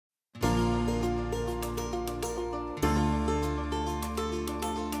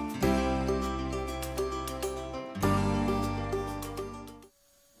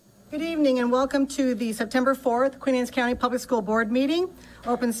Good evening and welcome to the September 4th Queen Anne's County Public School Board meeting.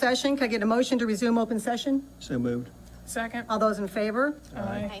 Open session. Can I get a motion to resume open session? So moved. Second. All those in favor?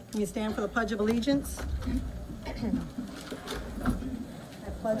 Aye. Can you stand for the Pledge of Allegiance? I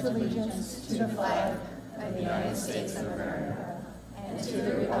pledge allegiance to the flag of the United States of America and to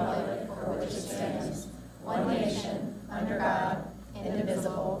the republic for which it stands, one nation, under God,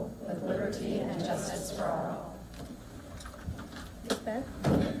 indivisible, with liberty and justice for all.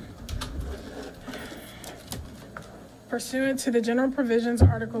 Pursuant to the general provisions,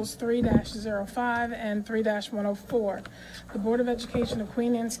 Articles 3-05 and 3-104, the Board of Education of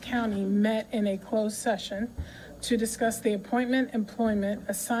Queen Anne's County met in a closed session to discuss the appointment, employment,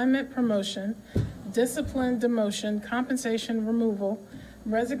 assignment, promotion, discipline, demotion, compensation, removal,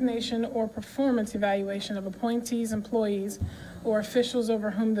 resignation, or performance evaluation of appointees, employees, or officials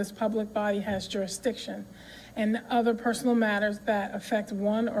over whom this public body has jurisdiction, and other personal matters that affect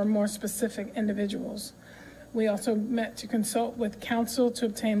one or more specific individuals. We also met to consult with counsel to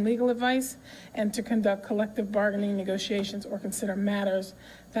obtain legal advice and to conduct collective bargaining negotiations or consider matters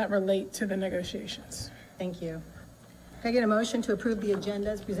that relate to the negotiations. Thank you. Can I get a motion to approve the agenda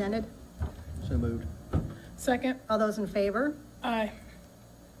as presented? So moved. Second. All those in favor? Aye.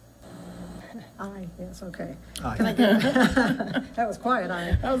 Aye, yes, okay. Aye. Can I get, that was quiet,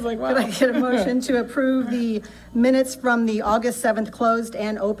 aye. I was like, wow. Can I get a motion to approve the minutes from the August 7th closed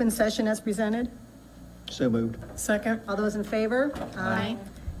and open session as presented? So moved. Second. All those in favor? Aye.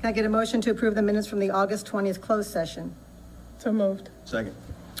 Can I get a motion to approve the minutes from the August 20th closed session? So moved. Second.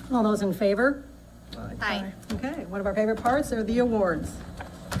 All those in favor? Aye. Aye. Okay, one of our favorite parts are the awards.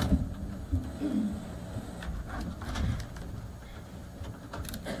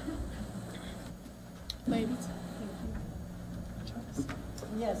 Ladies.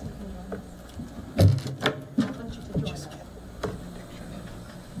 Yes.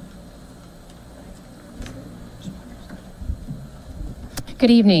 Good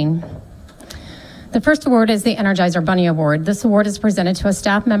evening. The first award is the Energizer Bunny Award. This award is presented to a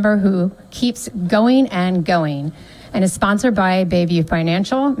staff member who keeps going and going and is sponsored by Bayview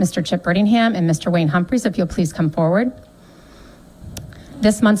Financial, Mr. Chip Brittingham and Mr. Wayne Humphreys, if you'll please come forward.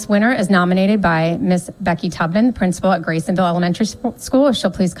 This month's winner is nominated by Miss Becky Tubman, principal at Graysonville Elementary School, if she'll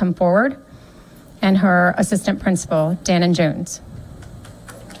please come forward, and her assistant principal, Dannon Jones.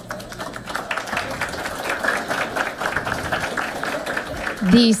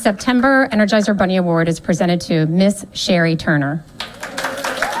 The September Energizer Bunny Award is presented to Miss Sherry Turner.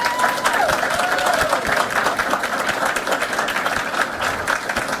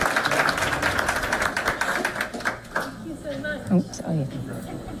 Oops, oh yeah.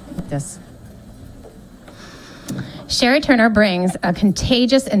 This. Sherry Turner brings a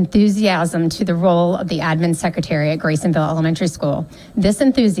contagious enthusiasm to the role of the admin secretary at Graysonville Elementary School. This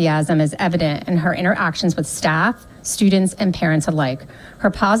enthusiasm is evident in her interactions with staff, students, and parents alike. Her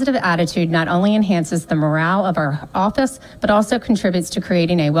positive attitude not only enhances the morale of our office, but also contributes to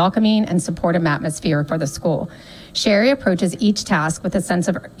creating a welcoming and supportive atmosphere for the school. Sherry approaches each task with a sense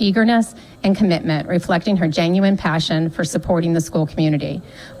of eagerness and commitment, reflecting her genuine passion for supporting the school community.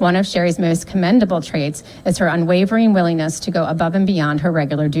 One of Sherry's most commendable traits is her unwavering willingness to go above and beyond her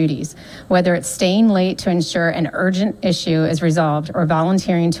regular duties. Whether it's staying late to ensure an urgent issue is resolved or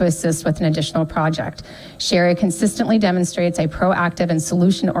volunteering to assist with an additional project, Sherry consistently demonstrates a proactive and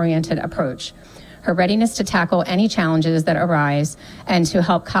solution-oriented approach. Her readiness to tackle any challenges that arise and to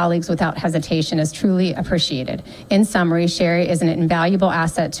help colleagues without hesitation is truly appreciated. In summary, Sherry is an invaluable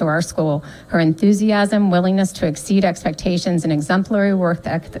asset to our school. Her enthusiasm, willingness to exceed expectations, and exemplary work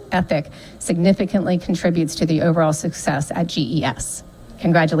ethic significantly contributes to the overall success at GES.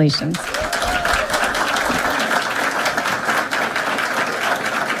 Congratulations.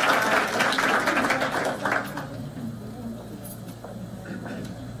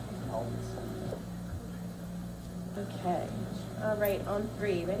 Okay. All right, on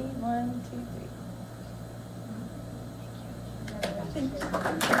three. Ready? 1, 2, 3.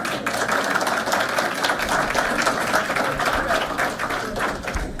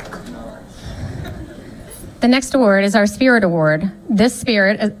 The next award is our Spirit Award. This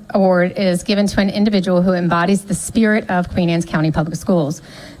Spirit Award is given to an individual who embodies the spirit of Queen Anne's County Public Schools.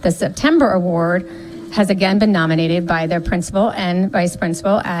 The September Award has again been nominated by the principal and vice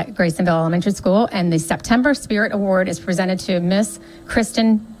principal at Graysonville Elementary School, and the September Spirit Award is presented to Miss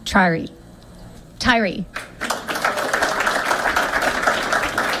Kristen Tyree.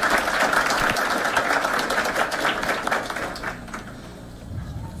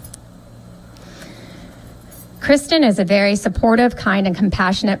 Kristen is a very supportive, kind, and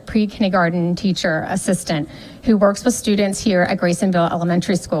compassionate pre-kindergarten teacher assistant who works with students here at Graysonville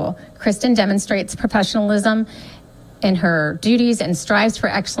Elementary School. Kristen demonstrates professionalism in her duties and strives for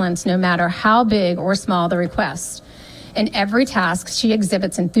excellence no matter how big or small the request. In every task, she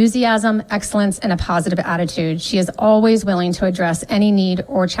exhibits enthusiasm, excellence, and a positive attitude. She is always willing to address any need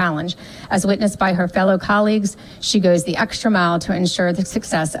or challenge. As witnessed by her fellow colleagues, she goes the extra mile to ensure the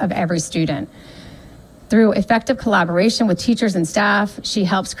success of every student. Through effective collaboration with teachers and staff, she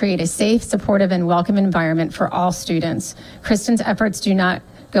helps create a safe, supportive, and welcome environment for all students. Kristen's efforts do not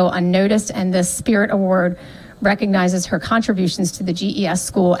go unnoticed, and this Spirit Award recognizes her contributions to the GES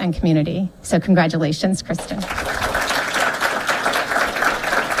school and community. So congratulations, Kristen.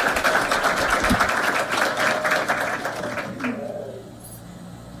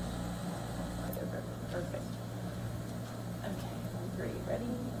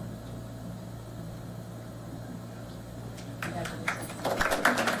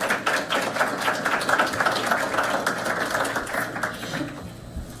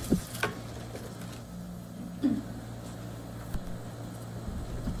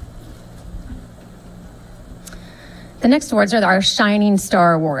 The next awards are our Shining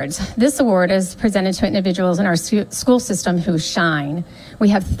Star Awards. This award is presented to individuals in our school system who shine. We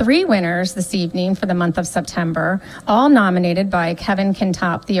have 3 winners this evening for the month of September, all nominated by Kevin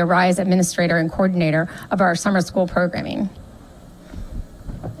Kintop, the Arise Administrator and Coordinator of our summer school programming.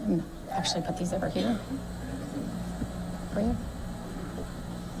 Actually put these over here for you.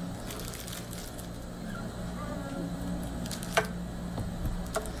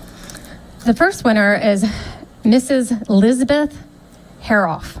 The first winner is Mrs. Elizabeth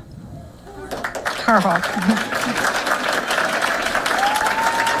Haroff.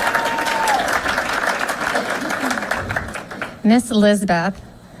 Miss Elizabeth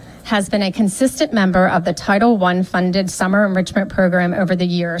has been a consistent member of the Title I funded summer enrichment program over the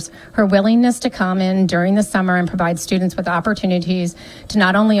years. Her willingness to come in during the summer and provide students with opportunities to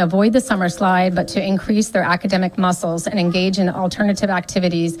not only avoid the summer slide, but to increase their academic muscles and engage in alternative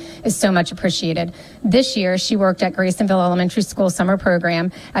activities is so much appreciated. This year, she worked at Graysonville Elementary School summer program,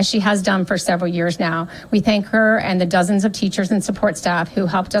 as she has done for several years now. We thank her and the dozens of teachers and support staff who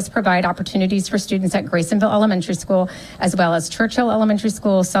helped us provide opportunities for students at Graysonville Elementary School, as well as Churchill Elementary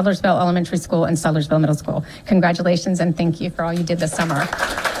School, Sellersville Elementary School, and Sellersville Middle School. Congratulations and thank you for all you did this summer.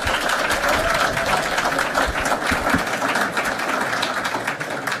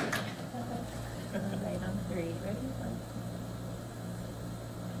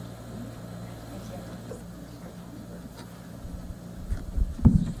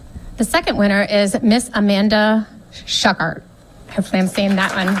 The second winner is Miss Amanda Schuckart. Hopefully I'm saying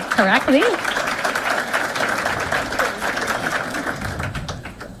that one correctly.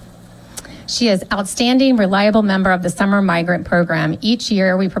 She is outstanding, reliable member of the Summer Migrant Program. Each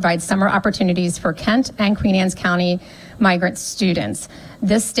year, we provide summer opportunities for Kent and Queen Anne's County migrant students.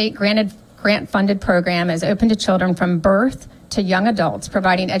 This state grant-funded program is open to children from birth to young adults,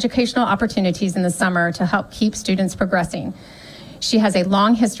 providing educational opportunities in the summer to help keep students progressing. She has a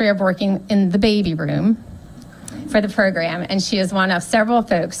long history of working in the baby room for the program, and she is one of several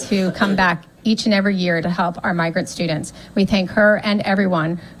folks who come back each and every year to help our migrant students. We thank her and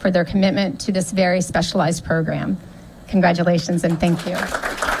everyone for their commitment to this very specialized program. Congratulations and thank you. Okay,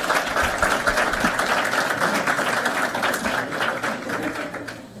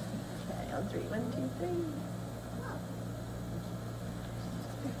 on 3. 1, 2, 3.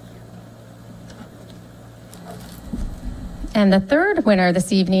 And the third winner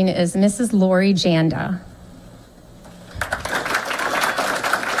this evening is Mrs. Lori Janda.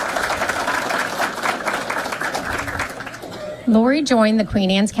 Lori joined the Queen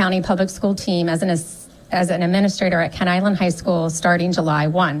Anne's County Public School team as an administrator at Kent Island High School starting July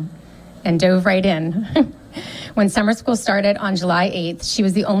 1 and dove right in. When summer school started on July 8th, she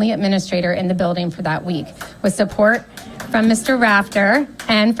was the only administrator in the building for that week. With support from Mr. Rafter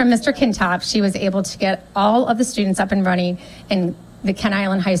and from Mr. Kintop, she was able to get all of the students up and running in the Kent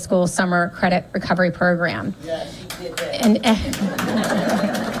Island High School Summer Credit Recovery Program. Yes, she did that.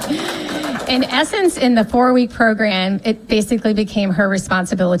 In essence, in the 4-week program, it basically became her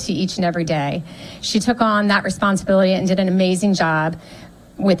responsibility each and every day. She took on that responsibility and did an amazing job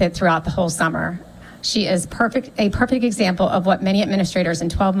with it throughout the whole summer. She is a perfect example of what many administrators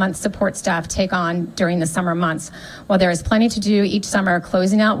and 12-month support staff take on during the summer months. While there is plenty to do each summer,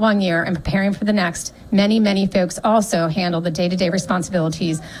 closing out one year and preparing for the next, many folks also handle the day-to-day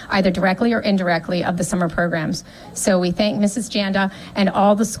responsibilities, either directly or indirectly, of the summer programs. So we thank Mrs. Janda and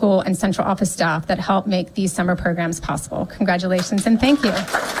all the school and central office staff that help make these summer programs possible. Congratulations and thank you.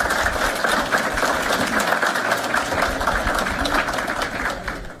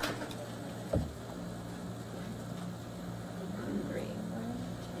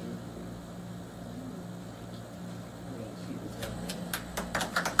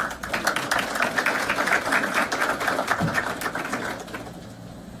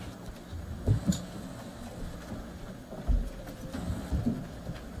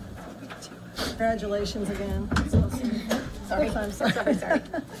 Congratulations again. Sorry. I'm sorry.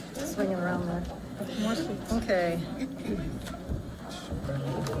 Swinging around there. Okay.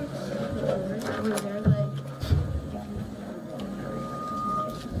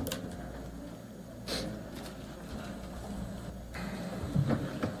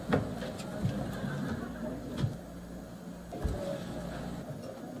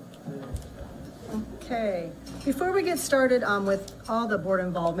 Okay, before we get started with all the board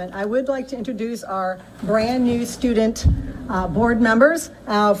involvement, I would like to introduce our brand new student board members.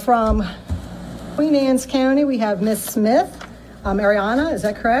 From Queen Anne's County, we have Miss Smith, Ariana, is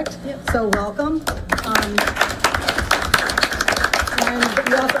that correct? Yep. So welcome.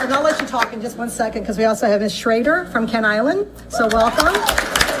 And I'll let you talk in just one second because we also have Miss Schrader from Kent Island, so welcome.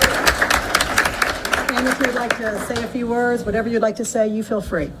 And if you'd like to say a few words, whatever you'd like to say, you feel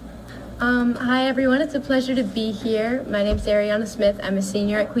free. Hi everyone, it's a pleasure to be here. My name is Ariana Smith. I'm a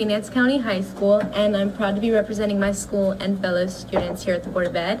senior at Queen Anne's County High School, and I'm proud to be representing my school and fellow students here at the Board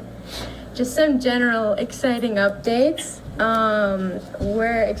of Ed. Just some general exciting updates.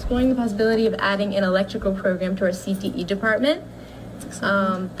 We're exploring the possibility of adding an electrical program to our CTE department.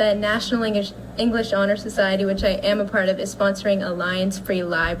 The National English Honor Society, which I am a part of, is sponsoring a Lions Free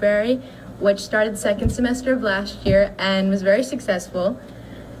Library, which started the second semester of last year and was very successful.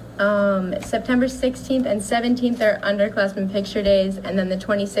 September 16th and 17th are underclassmen picture days, and then the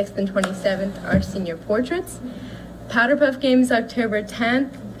 26th and 27th are senior portraits. Powder Puff Games October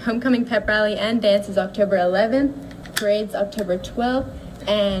 10th, Homecoming Pep Rally and Dance is October 11th, Parades October 12th,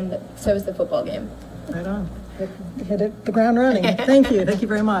 and so is the football game. Right on. Hit the ground running. Thank you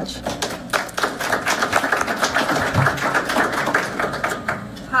very much.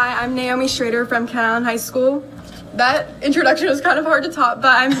 Hi, I'm Naomi Schrader from Kent Island High School. That introduction was kind of hard to top,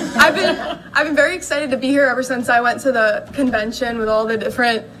 but I've been very excited to be here ever since I went to the convention with all the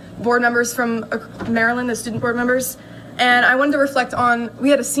different board members from Maryland, the student board members. And I wanted to reflect on, we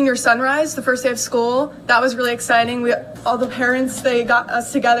had a senior sunrise the first day of school. That was really exciting. All the parents, they got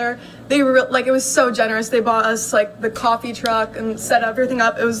us together. They were like, it was so generous. They bought us like the coffee truck and set everything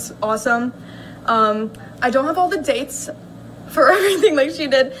up. It was awesome. I don't have all the dates for everything like she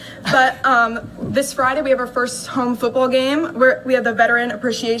did, but this Friday we have our first home football game where we have the veteran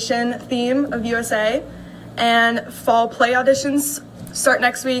appreciation theme of USA, and fall play auditions start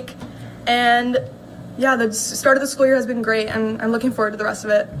next week. And yeah, the start of the school year has been great, and I'm looking forward to the rest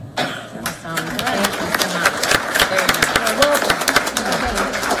of it. Awesome. Thank you so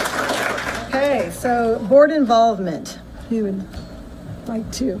much. Okay, so board involvement. Who would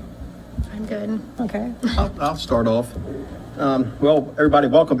like to? I'm good. Okay. I'll start off. Well, everybody,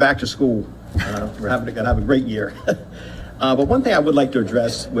 welcome back to school. We're gonna have a great year. But one thing I would like to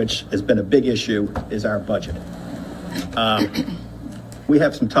address, which has been a big issue, is our budget. We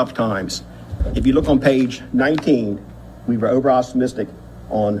have some tough times. If you look on page 19, we were over optimistic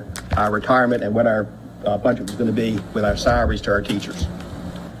on our retirement and what our budget was going to be with our salaries to our teachers.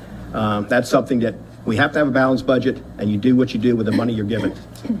 That's something that we have to have a balanced budget, and you do what you do with the money you're given.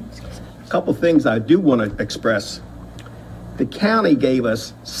 A couple things I do want to express. The county gave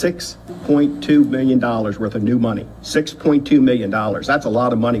us $6.2 million worth of new money. $6.2 million. That's a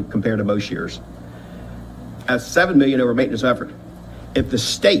lot of money compared to most years. That's $7 million over maintenance effort. If the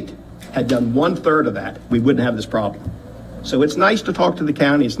state had done 1/3 of that, we wouldn't have this problem. So it's nice to talk to the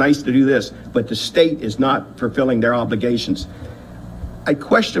county, it's nice to do this, but the state is not fulfilling their obligations. I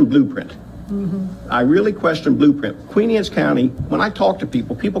question Blueprint. I really question Blueprint. Queen Anne's County, when I talk to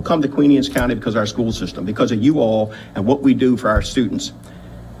people, people come to Queen Anne's County because of our school system, because of you all and what we do for our students.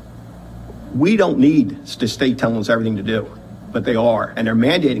 We don't need the state telling us everything to do, but they are, and they're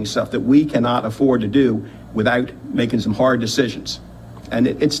mandating stuff that we cannot afford to do without making some hard decisions. And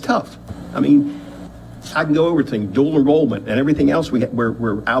it's tough. I mean, I can go over things, dual enrollment and everything else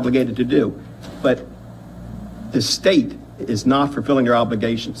we're obligated to do, but the state is not fulfilling their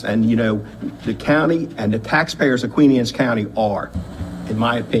obligations. And you know, the county and the taxpayers of Queen Anne's County are, in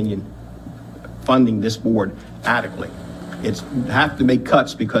my opinion, funding this board adequately. It's have to make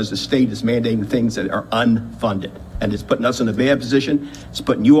cuts because the state is mandating things that are unfunded. And it's putting us in a bad position. It's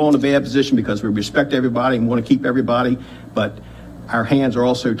putting you all in a bad position because we respect everybody and want to keep everybody, but our hands are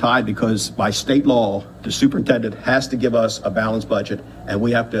also tied because by state law, the superintendent has to give us a balanced budget, and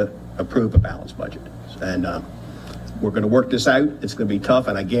we have to approve a balanced budget. And we're going to work this out. It's going to be tough,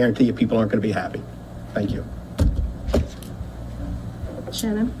 and I guarantee you people aren't going to be happy. Thank you.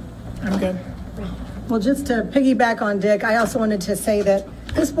 Shannon? I'm good. Well, just to piggyback on Dick, I also wanted to say that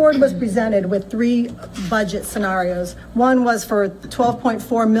this board was presented with 3 budget scenarios. One was for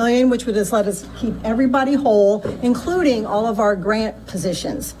 $12.4 million, which would just let us keep everybody whole, including all of our grant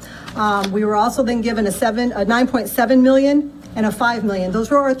positions. We were also then given a $9.7 million and a $5 million. Those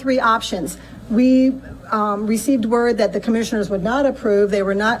were our 3 options. We received word that the commissioners would not approve. They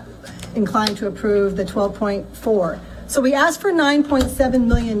were not inclined to approve the 12.4. So we asked for $9.7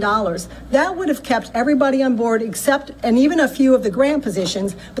 million. That would have kept everybody on board except, and even a few of the grant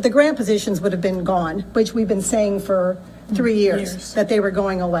positions, but the grant positions would have been gone, which we've been saying for 3 years that they were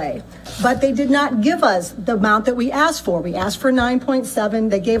going away. But they did not give us the amount that we asked for. We asked for 9.7,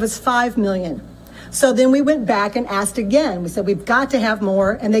 they gave us 5 million. So then we went back and asked again. We said, we've got to have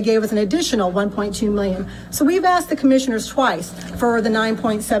more, and they gave us an additional 1.2 million. So we've asked the commissioners twice for the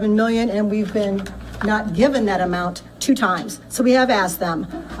 9.7 million, and we've been not given that amount 2 times. So we have asked them.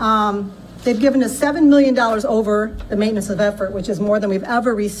 They've given us $7 million over the maintenance of effort, which is more than we've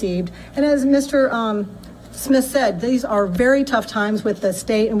ever received. And as Mr. Smith said, these are very tough times with the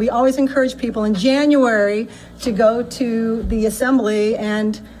state, and we always encourage people in January to go to the assembly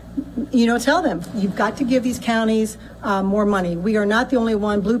and tell them, you've got to give these counties more money. We are not the only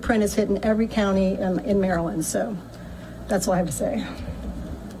one. Blueprint is hitting every county in Maryland. So that's all I have to say.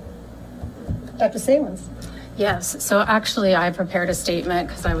 Dr. Salins. Yes, so actually I prepared a statement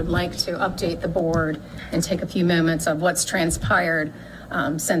because I would like to update the board and take a few moments of what's transpired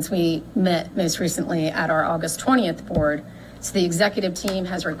since we met most recently at our August 20th board. So the executive team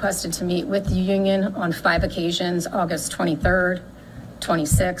has requested to meet with the union on 5 occasions: August 23rd,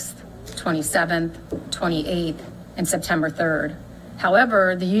 26th, 27th, 28th, and September 3rd.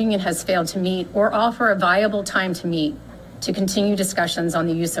 However, the union has failed to meet or offer a viable time to meet to continue discussions on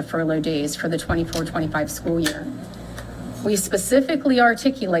the use of furlough days for the 24-25 school year. We specifically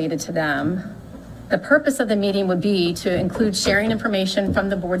articulated to them the purpose of the meeting would be to include sharing information from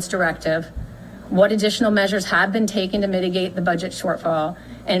the board's directive, what additional measures have been taken to mitigate the budget shortfall,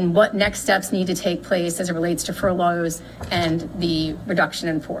 and what next steps need to take place as it relates to furloughs and the reduction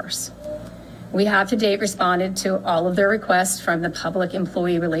in force. We have to date responded to all of their requests from the Public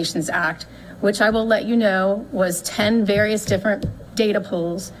Employee Relations Act, which I will let you know was 10 various different data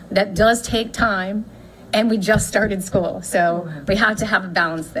pools. That does take time, and we just started school, so we have to have a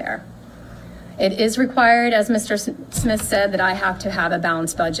balance there. It is required, as Mr. Smith said, that I have to have a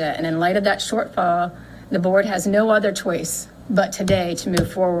balanced budget, and in light of that shortfall, the board has no other choice but today to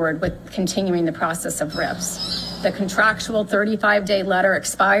move forward with continuing the process of RIFs. The contractual 35-day letter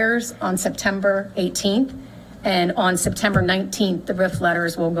expires on September 18th, and on September 19th, the RIF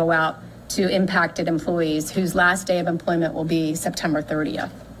letters will go out to impacted employees whose last day of employment will be September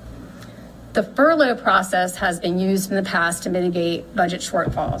 30th. The furlough process has been used in the past to mitigate budget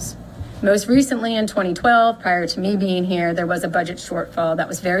shortfalls. Most recently in 2012, prior to me being here, there was a budget shortfall that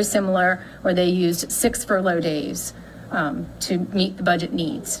was very similar where they used 6 furlough days to meet the budget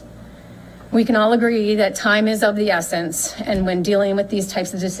needs. We can all agree that time is of the essence, and when dealing with these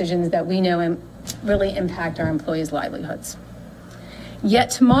types of decisions that we know really impact our employees' livelihoods. Yet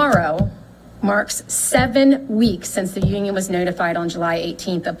tomorrow marks 7 weeks since the union was notified on July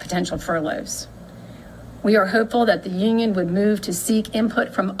 18th of potential furloughs. We are hopeful that the union would move to seek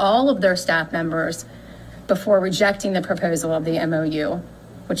input from all of their staff members before rejecting the proposal of the MOU,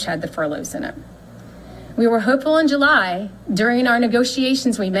 which had the furloughs in it. We were hopeful in July. During our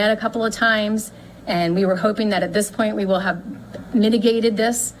negotiations, we met a couple of times, and we were hoping that at this point we will have mitigated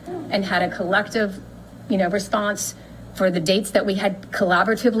this and had a collective, response for the dates that we had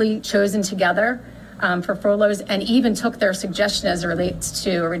collaboratively chosen together for furloughs, and even took their suggestion as it relates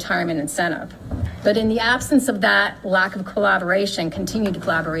to a retirement incentive. But in the absence of that lack of collaboration, continued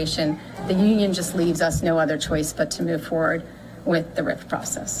collaboration, the union just leaves us no other choice but to move forward with the RIF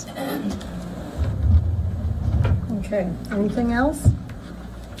process. Okay, anything else?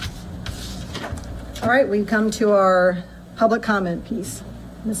 All right, we come to our public comment piece.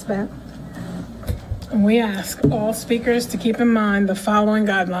 Ms. Bent. We ask all speakers to keep in mind the following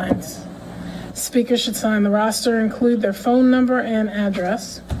guidelines. Speakers should sign the roster, include their phone number and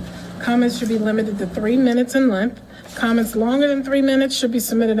address. Comments should be limited to 3 minutes in length. Comments longer than 3 minutes should be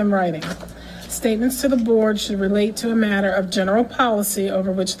submitted in writing. Statements to the board should relate to a matter of general policy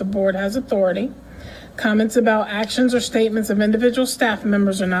over which the board has authority. Comments about actions or statements of individual staff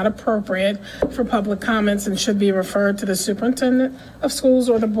members are not appropriate for public comments and should be referred to the superintendent of schools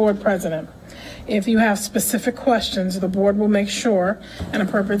or the board president. If you have specific questions, the board will make sure an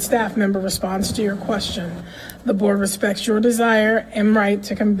appropriate staff member responds to your question. The board respects your desire and right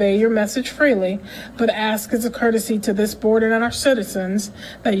to convey your message freely, but asks as a courtesy to this board and our citizens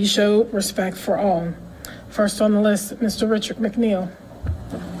that you show respect for all. First on the list, Mr. Richard McNeil.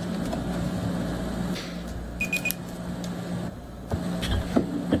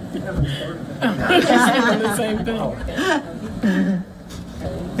 The same thing.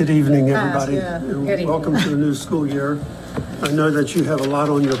 Good evening, everybody. yeah. and Good evening. Welcome to the new school year. I know that you have a lot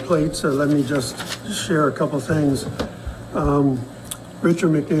on your plate, so let me just share a couple things. Richard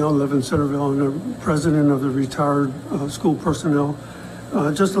McNeil, live in Centerville, and the president of the retired school personnel.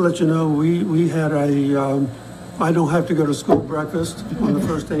 Just to let you know, we had a I don't have to go to school breakfast on the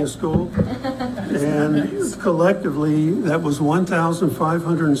first day of school. And collectively, that was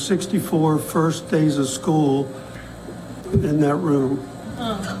 1,564 first days of school in that room.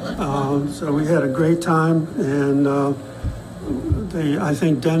 So we had a great time, and I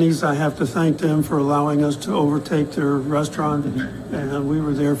think Denny's, I have to thank them for allowing us to overtake their restaurant, and we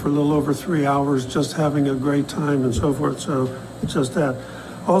were there for a little over 3 hours just having a great time and so forth, so just that.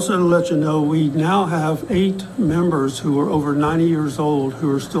 Also to let you know, we now have 8 members who are over 90 years old who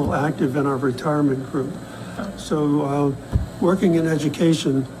are still active in our retirement group. So working in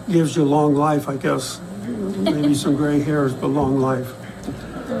education gives you long life, I guess. Maybe some gray hairs, but long life.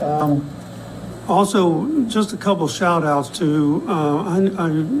 Also, just a couple shout outs to,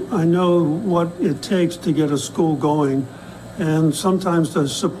 I know what it takes to get a school going, and sometimes the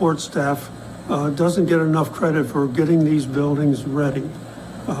support staff doesn't get enough credit for getting these buildings ready.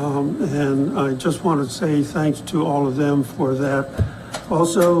 And I just want to say thanks to all of them for that.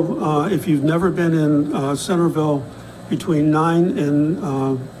 Also, if you've never been in Centerville between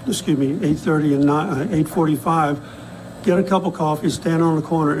 8:30 and 8:45, get a cup of coffee, stand on the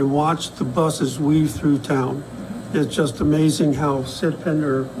corner, and watch the buses weave through town. It's just amazing how Sid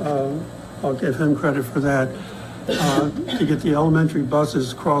Pender, I'll give him credit for that, to get the elementary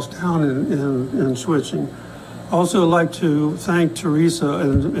buses across town and switching. Also like to thank Teresa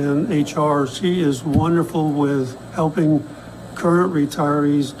and HR. She is wonderful with helping current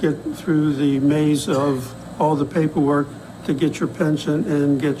retirees get through the maze of all the paperwork to get your pension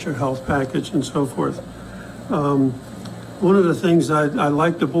and get your health package and so forth. One of the things I'd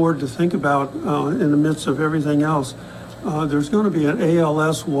like the board to think about in the midst of everything else, there's going to be an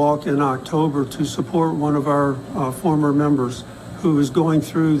ALS walk in October to support one of our former members who is going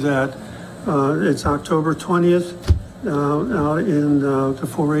through that. It's October 20th out in the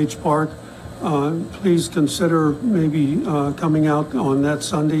 4-H park. Please consider maybe coming out on that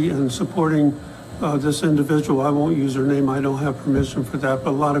Sunday and supporting this individual. I won't use her name. I don't have permission for that,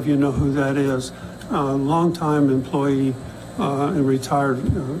 but a lot of you know who that is. Longtime employee and retired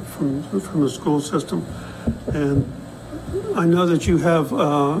from the school system. And I know that you have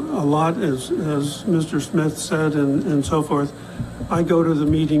a lot, as Mr. Smith said, and so forth. I go to the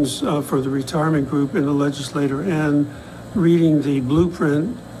meetings for the retirement group in the legislature, and reading the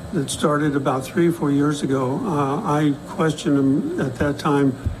blueprint that started about 3 or 4 years ago, I questioned them at that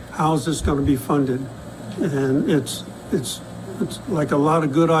time, how is this going to be funded? And it's like a lot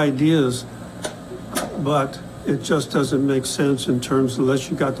of good ideas, but it just doesn't make sense in terms unless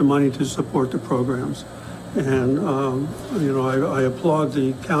you got the money to support the programs. And I applaud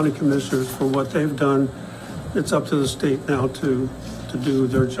the county commissioners for what they've done. It's up to the state now to do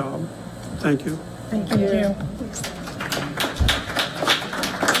their job. Thank you. Thank you.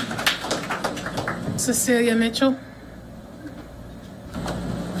 Cecilia Mitchell.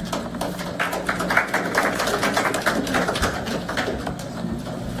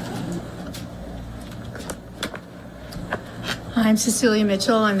 I'm Cecilia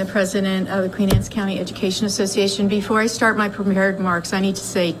Mitchell. I'm the president of the Queen Anne's County Education Association. Before I start my prepared remarks, I need to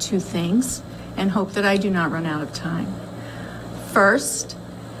say 2 things and hope that I do not run out of time. First,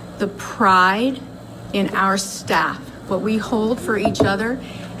 the pride in our staff, what we hold for each other,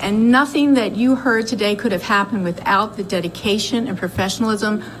 and nothing that you heard today could have happened without the dedication and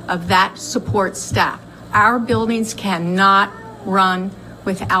professionalism of that support staff. Our buildings cannot run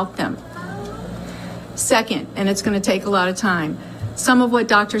without them. Second, and it's going to take a lot of time, some of what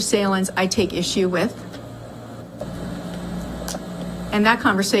Dr. Salins I take issue with. And that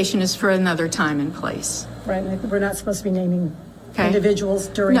conversation is for another time and place. Right, we're not supposed to be naming Okay. individuals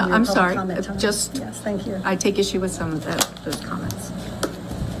during your I'm public sorry. comment time. Just Yes, thank you. I take issue with some of those comments.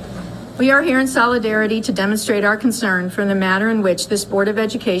 We are here in solidarity to demonstrate our concern for the manner in which this Board of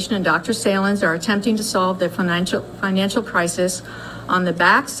Education and Dr. Salins are attempting to solve the financial crisis on the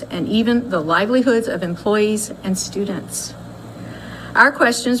backs and even the livelihoods of employees and students. Our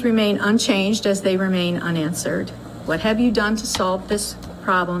questions remain unchanged as they remain unanswered. What have you done to solve this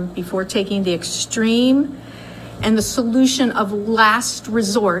problem before taking the extreme and the solution of last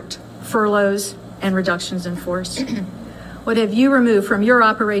resort, furloughs and reductions in force? What have you removed from your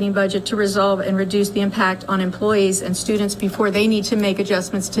operating budget to resolve and reduce the impact on employees and students before they need to make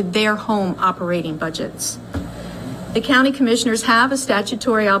adjustments to their home operating budgets? The county commissioners have a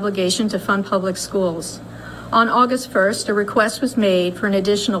statutory obligation to fund public schools. On August 1st, a request was made for an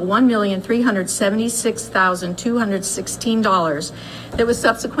additional $1,376,216 that was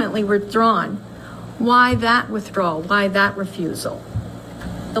subsequently withdrawn. Why that withdrawal? Why that refusal?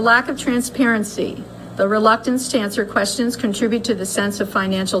 The lack of transparency, the reluctance to answer questions contribute to the sense of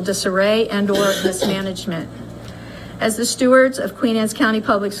financial disarray and/or mismanagement. As the stewards of Queen Anne's County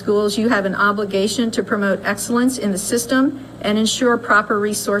Public Schools, you have an obligation to promote excellence in the system and ensure proper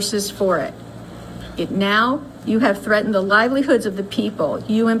resources for it. Yet now, you have threatened the livelihoods of the people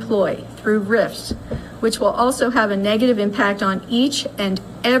you employ through rifts, which will also have a negative impact on each and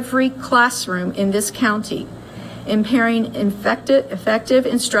every classroom in this county, impairing effective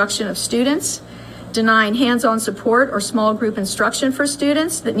instruction of students, denying hands-on support or small group instruction for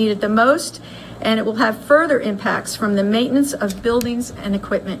students that need it the most, and it will have further impacts from the maintenance of buildings and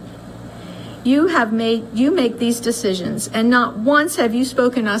equipment. You make these decisions, and not once have you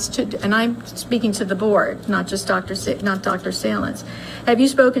spoken us to, and I'm speaking to the board, not just Dr. Salins, have you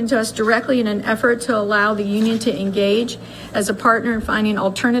spoken to us directly in an effort to allow the union to engage as a partner in finding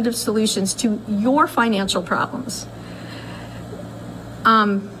alternative solutions to your financial problems?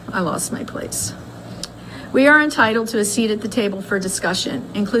 I lost my place. We are entitled to a seat at the table for discussion,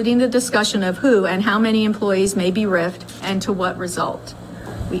 including the discussion of who and how many employees may be riffed and to what result.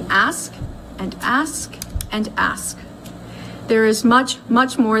 We ask and ask and ask. There is much,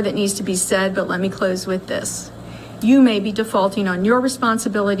 much more that needs to be said, but let me close with this. You may be defaulting on your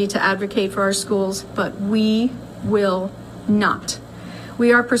responsibility to advocate for our schools, but we will not.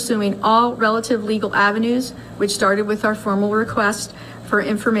 We are pursuing all relative legal avenues, which started with our formal request for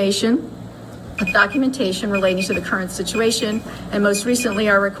information, documentation relating to the current situation, and most recently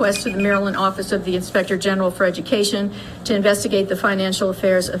our request to the Maryland Office of the Inspector General for Education to investigate the financial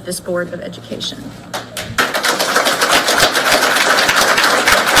affairs of this Board of Education.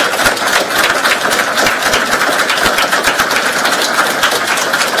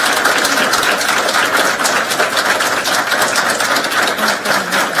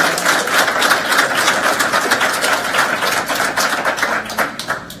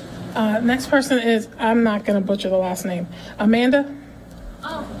 Next person is, I'm not going to butcher the last name, Amanda?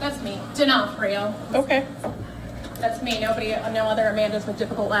 Oh, that's me, D'Onofrio. Okay. That's me, no other Amandas with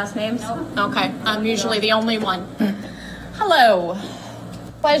difficult last names? Nope. Okay, I'm usually the only one. Hello,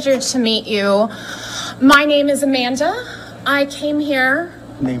 pleasure to meet you. My name is Amanda. I came here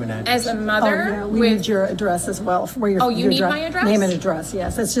Name and address. as a mother. Oh, yeah, we need your address as well. Where your, you need my address? Name and address,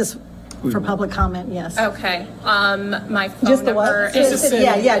 yes. It's just for public comment, yes. Okay, my phone Just the number what? is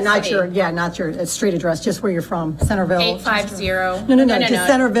Not your street address, just where you're from, Centerville. 850. No, just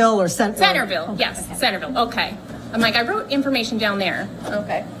Centerville or Centerville, oh, yes, okay. Centerville, okay. I'm like, I wrote information down there.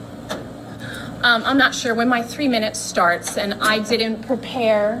 Okay. I'm not sure when my 3 minutes starts, and I didn't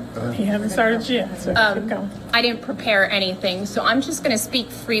prepare. You haven't started yet, so keep going. I didn't prepare anything, so I'm just going to speak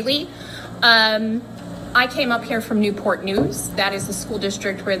freely. I came up here from Newport News. That is the school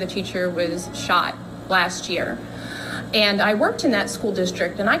district where the teacher was shot last year. And I worked in that school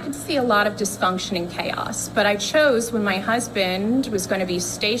district, and I could see a lot of dysfunction and chaos. But I chose, when my husband was going to be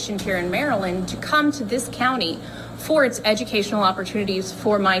stationed here in Maryland, to come to this county for its educational opportunities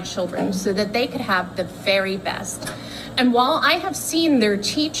for my children so that they could have the very best. And while I have seen their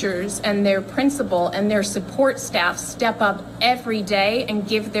teachers and their principal and their support staff step up every day and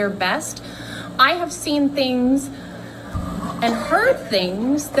give their best, I have seen things and heard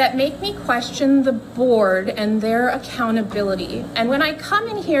things that make me question the board and their accountability. And when I come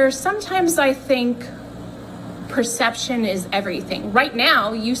in here, sometimes I think perception is everything. Right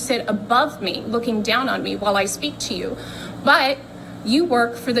now, you sit above me, looking down on me while I speak to you, but you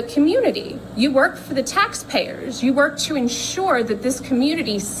work for the community. You work for the taxpayers. You work to ensure that this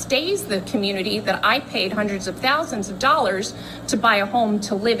community stays the community that I paid hundreds of thousands of dollars to buy a home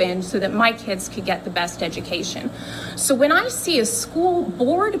to live in so that my kids could get the best education. So when I see a school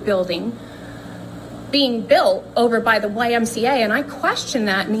board building being built over by the YMCA, and I question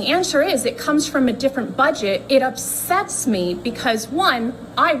that, and the answer is it comes from a different budget, it upsets me because, one,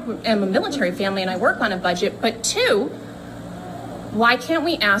 I am a military family and I work on a budget, but two, Why can't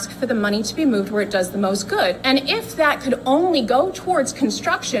we ask for the money to be moved where it does the most good? And if that could only go towards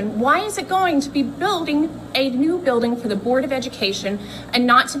construction, why is it going to be building a new building for the Board of Education and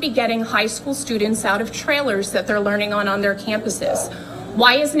not to be getting high school students out of trailers that they're learning on their campuses?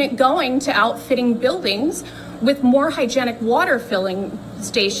 Why isn't it going to outfitting buildings with more hygienic water filling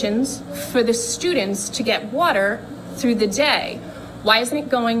stations for the students to get water through the day? Why isn't it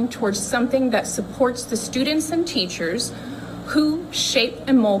going towards something that supports the students and teachers who shape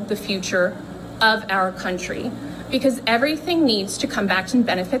and mold the future of our country? Because everything needs to come back and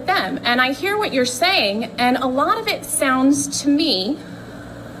benefit them. And I hear what you're saying, and a lot of it sounds to me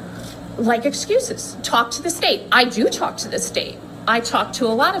like excuses. Talk to the state. I do talk to the state. I talk to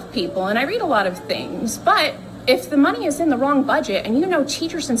a lot of people and I read a lot of things, but if the money is in the wrong budget and you know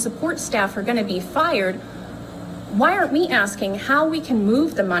teachers and support staff are going to be fired, why aren't we asking how we can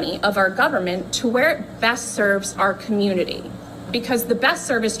move the money of our government to where it best serves our community? Because the best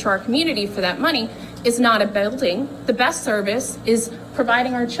service to our community for that money is not a building. The best service is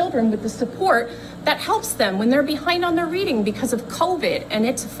providing our children with the support that helps them when they're behind on their reading because of COVID and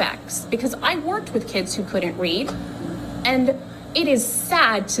its effects. Because I worked with kids who couldn't read, and it is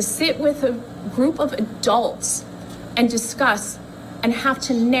sad to sit with a group of adults and discuss and have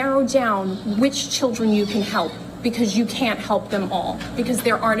to narrow down which children you can help, because you can't help them all, because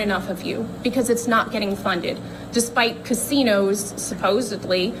there aren't enough of you, because it's not getting funded, despite casinos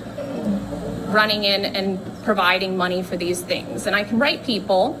supposedly running in and providing money for these things. And I can write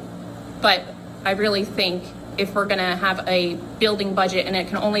people, but I really think if we're gonna have a building budget and it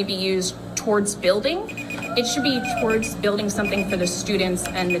can only be used towards building, it should be towards building something for the students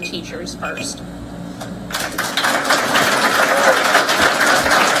and the teachers first.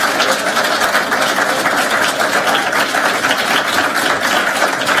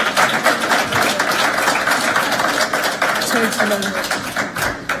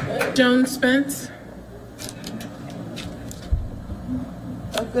 Joan Spence.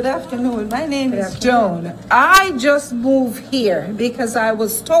 Good afternoon. My name is Joan. I just moved here because I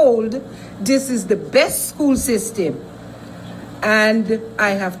was told this is the best school system. And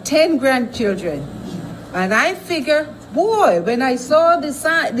I have 10 grandchildren. And I figure, boy, when I saw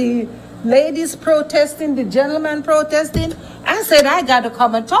the ladies protesting, the gentlemen protesting, I said, I got to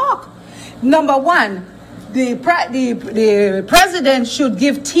come and talk. Number one, the president should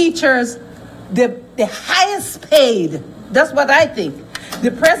give teachers the highest paid. That's what I think.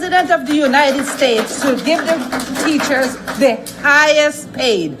 The president of the United States should give the teachers the highest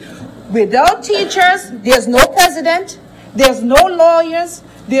paid. Without teachers, there's no president, there's no lawyers,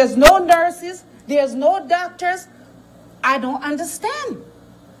 there's no nurses, there's no doctors. I don't understand.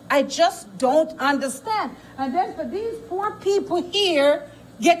 I just don't understand. And then for these poor people here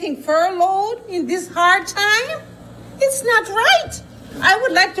getting furloughed in this hard time, it's not right. I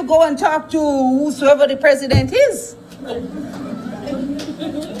would like to go and talk to whosoever the president is.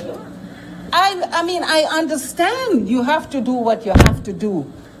 I mean, I understand you have to do what you have to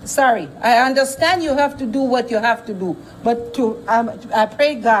do. Sorry, I understand you have to do what you have to do. But I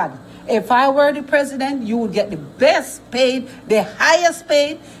pray God, if I were the president, you would get the best paid, the highest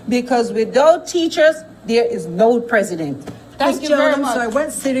paid, because without teachers, there is no president. Thank you very much. So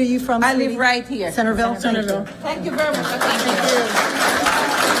what city are you from? I live right here. Centerville? Centerville. Thank you very much.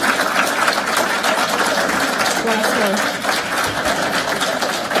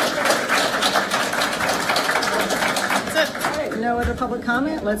 No other public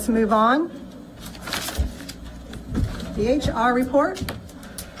comment? Let's move on. The HR report.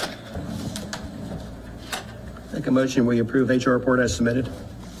 Make a motion, we approve HR report as submitted.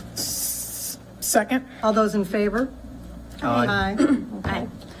 Second. All those in favor? Aye. Okay.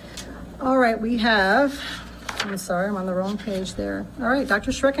 All right, we have, I'm sorry, I'm on the wrong page there. All right,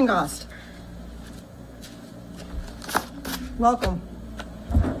 Dr. Schreckengost. Welcome.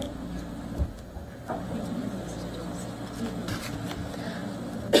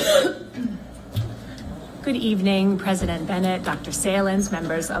 Good evening, President Bennett, Dr. Salins,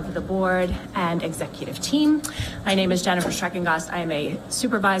 members of the board and executive team. My name is Jennifer Schreckengost. I am a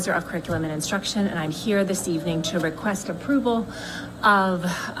supervisor of curriculum and instruction, and I'm here this evening to request approval of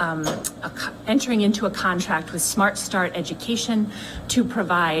entering into a contract with Smart Start Education to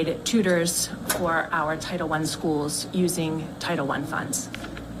provide tutors for our Title I schools using Title I funds.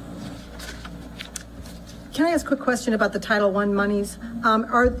 Can I ask a quick question about the Title I monies?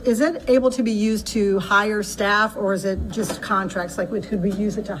 Is it able to be used to hire staff, or is it just contracts? Like, could we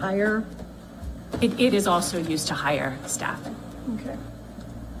use it to hire? It is also used to hire staff. Okay.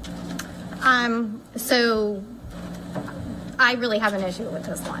 So I really have an issue with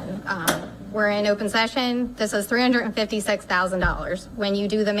this one. we're in open session. This is $356,000. When you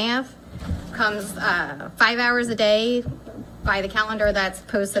do the math, comes 5 hours a day by the calendar that's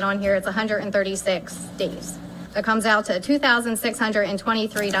posted on here. It's 136 days. It comes out to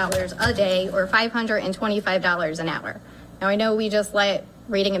 $2,623 a day, or $525 an hour. Now, I know we just let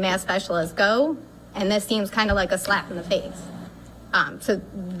reading and math specialists go, and this seems kind of like a slap in the face. So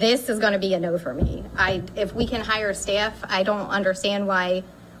this is going to be a no for me. If we can hire staff, I don't understand why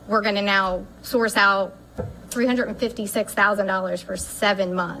we're going to now source out $356,000 for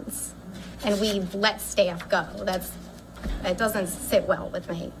 7 months, and we've let staff go. That doesn't sit well with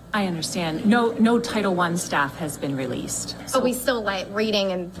me. I understand. No Title I staff has been released. But we still let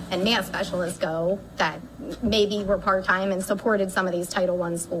reading and math specialists go that maybe were part-time and supported some of these Title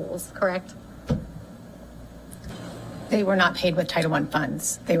I schools, correct? They were not paid with Title I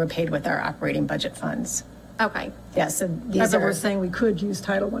funds. They were paid with our operating budget funds. Okay. Yeah, so these That's what are, we're saying, we could use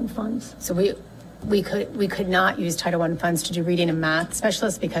Title I funds. so we could not use Title I funds to do reading and math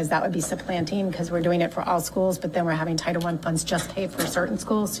specialists, because that would be supplanting, because we're doing it for all schools, but then we're having Title I funds just paid for certain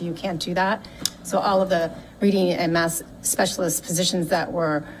schools, so you can't do that. So all of the reading and math specialist positions that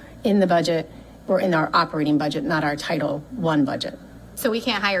were in the budget were in our operating budget, not our Title I budget. So we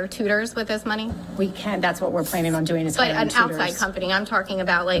can't hire tutors with this money? We can, that's what we're planning on doing, is But hiring an tutors. outside company, I'm talking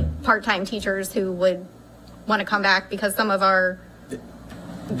about like part-time teachers who would want to come back, because some of our,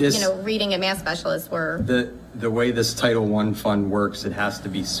 reading and math specialists were. The way this Title I fund works, it has to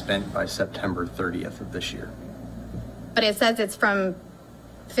be spent by September 30th of this year. But it says it's from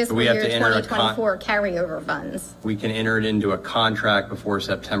fiscal We have year to enter a 2024 carryover funds. We can enter it into a contract before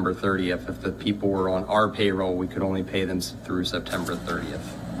September 30th. If the people were on our payroll, we could only pay them through September 30th.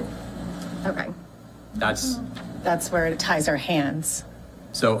 Okay. That's where it ties our hands.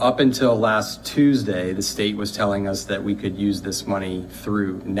 So up until last Tuesday, the state was telling us that we could use this money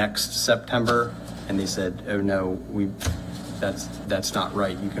through next September, and they said, "Oh no, that's not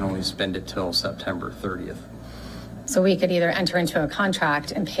right. You can only spend it till September 30th." So we could either enter into a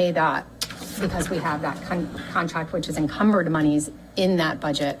contract and pay that, because we have that contract, which is encumbered monies in that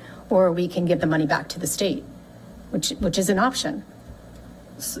budget, or we can give the money back to the state, which is an option.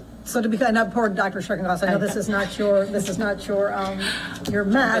 So to be, and poor Dr. Schreckengoss, I know this is not your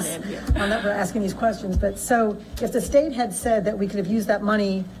mess that we're asking these questions, but so if the state had said that we could have used that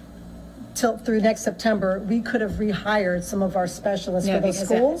money through next September, we could have rehired some of our specialists for those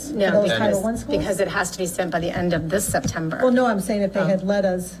schools, for those Title I schools? Because it has to be spent by the end of this September. Well, no, I'm saying if they had let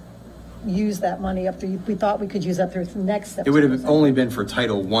us use that money up through, we thought we could use up through next September. It would have only been for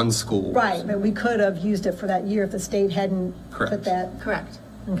Title I schools. Right, but we could have used it for that year if the state hadn't put that. Correct.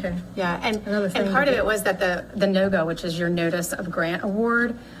 Okay. Yeah, and part of it was that the NOGA, which is your Notice of Grant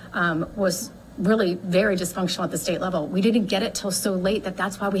Award, was really very dysfunctional at the state level. We didn't get it till so late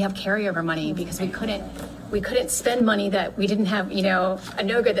that's why we have carryover money, because we couldn't spend money that we didn't have, a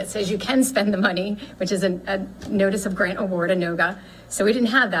NOGA that says you can spend the money, which is a Notice of Grant Award, a NOGA. So we didn't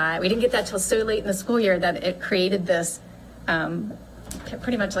have that. We didn't get that till so late in the school year that it created this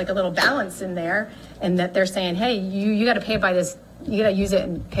pretty much like a little balance in there, and that they're saying, hey, you got to pay it by this. You got to use it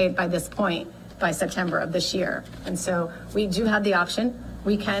and pay it by this point by September of this year. And so we do have the option.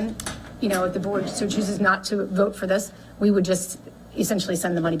 We can, if the board so chooses not to vote for this, we would just essentially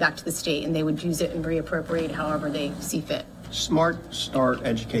send the money back to the state, and they would use it and reappropriate however they see fit. Smart Start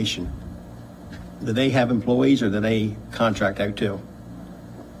Education, do they have employees or do they contract out too?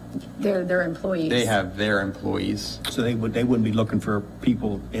 They're employees. They have their employees. So they wouldn't be looking for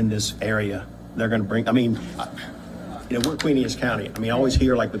people in this area. They're going to bring, we're Queen Anne's County. I always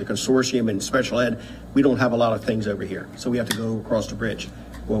hear like with the consortium and special ed, we don't have a lot of things over here. So we have to go across the bridge.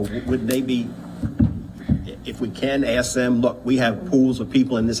 Well, would they be, if we can ask them, look, we have pools of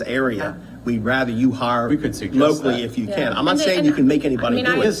people in this area. We'd rather you hire locally if you can. I'm not saying you can make anybody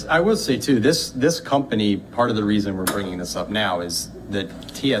do it. I will say too, this company, part of the reason we're bringing this up now is that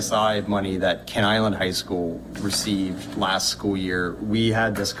TSI money that Ken Island High School received last school year, we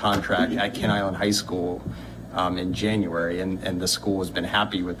had this contract at Ken Island High School in January, and the school has been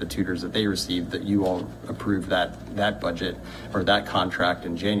happy with the tutors that they received, that you all approved that budget or that contract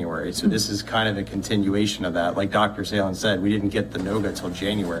in January. So this is kind of a continuation of that. Like Dr. Salen said, we didn't get the NOGA till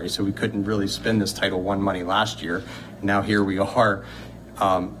January, so we couldn't really spend this Title I money last year. Now here we are.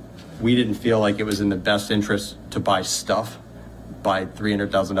 We didn't feel like it was in the best interest to buy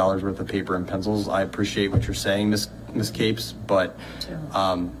 $300,000 worth of paper and pencils. I appreciate what you're saying, Ms. Capes, but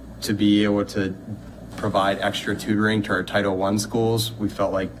to be able to provide extra tutoring to our Title I schools, we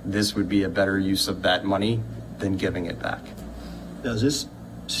felt like this would be a better use of that money than giving it back. Does this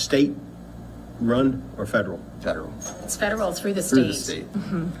state run or federal? Federal. It's federal through the Through state. the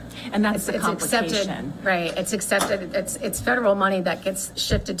state. And that's the It's accepted, complication. right, it's accepted, it's federal money that gets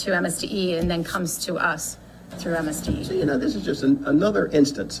shifted to MSDE and then comes to us through MSDE. So, you know, this is just another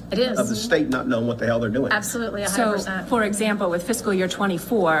instance It is. of the state not knowing what the hell they're doing. Absolutely, So, 100%. for example, with fiscal year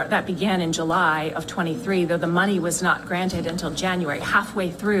 24, that began in July of 23, though the money was not granted until January,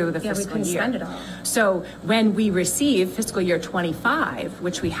 halfway through the Yeah, we fiscal couldn't year. spend it all. So when we receive fiscal year 25,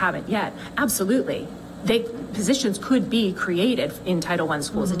 which we haven't yet, absolutely, positions could be created in Title I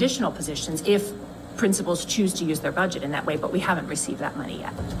schools, additional positions, if principals choose to use their budget in that way, but we haven't received that money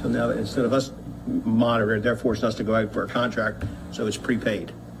yet. So now, instead of us monitoring, they're forcing us to go out for a contract, so it's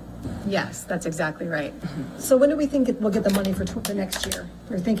prepaid. Yes, that's exactly right. So when do we think we'll get the money for next year?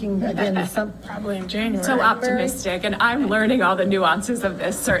 We're thinking, again, some, Probably in January. So optimistic, and I'm learning all the nuances of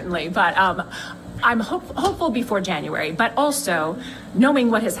this, certainly, but I'm hopeful before January, but also knowing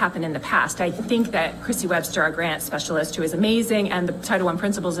what has happened in the past, I think that Chrissy Webster, our grant specialist, who is amazing, and the Title I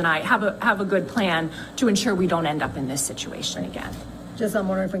principals and I have a good plan to ensure we don't end up in this situation again. just I'm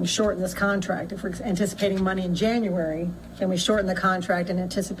wondering if we can shorten this contract. If we're anticipating money in January, can we shorten the contract in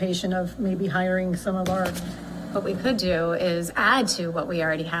anticipation of maybe hiring some of our? What we could do is add to what we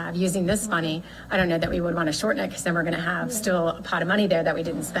already have using this money. I don't know that we would want to shorten it because then we're going to have still a pot of money there that we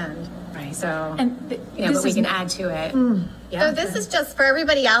didn't spend. Right. So, And you know, but we can add to it. Yeah. So this is just for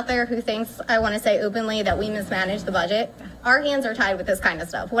everybody out there who thinks, I want to say openly, that we mismanage the budget. Our hands are tied with this kind of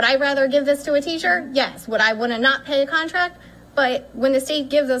stuff. Would I rather give this to a teacher? Yes. Would I want to not pay a contract? But when the state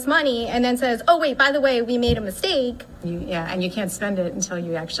gives us money and then says, oh, wait, by the way, we made a mistake. And you can't spend it until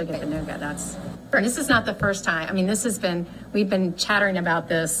you actually get the no-go. And this is not the first time. I mean, we've been chattering about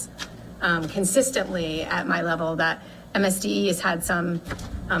this consistently at my level, that MSDE has had some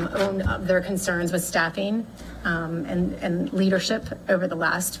own of their concerns with staffing and leadership over the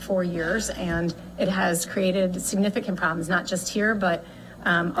last 4 years. And it has created significant problems, not just here, but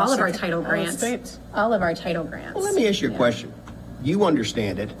all of our title grants. All of our title grants. Well, let me ask you a question. You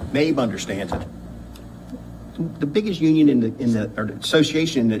understand it. Mabe understands it. The biggest union in the or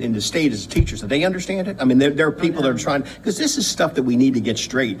association in the state is teachers. Do they understand it? I mean, there are people that are trying, because this is stuff that we need to get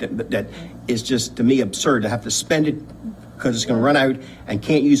straight. That is just, to me, absurd to have to spend it because it's going to run out and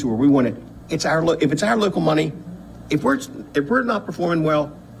can't use it where we want it. If it's our local money, if we're not performing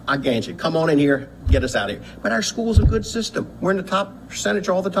well, I grant you, come on in here, get us out of here. But our school's a good system. We're in the top percentage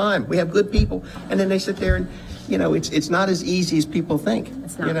all the time. We have good people, and then they sit there and, you know, it's not as easy as people think.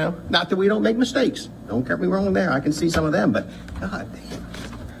 It's not. You know, not that we don't make mistakes. Don't get me wrong there. I can see some of them, but God damn.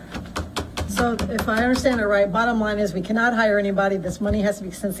 So if I understand it right, bottom line is we cannot hire anybody. This money has to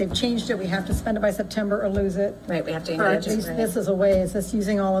be, since they've changed it, we have to spend it by September or lose it. Right, we have to Right, engage. this is a way, is this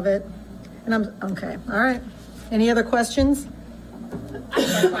using all of it? And okay, all right. Any other questions?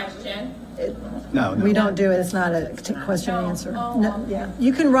 Question. No. We don't do it, it's not a question and answer. No, yeah,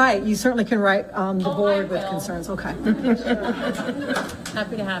 you can write, you certainly can write the board with concerns, okay.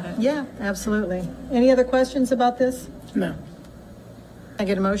 Happy to have it. Yeah, absolutely. Any other questions about this? No. I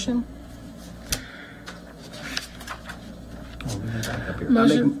get a motion?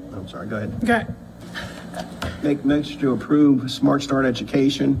 Motion. I'm sorry, go ahead. Okay. Make motion to approve Smart Start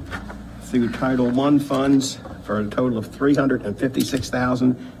Education through Title I funds for a total of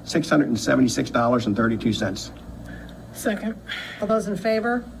 $356,676.32. Second. All those in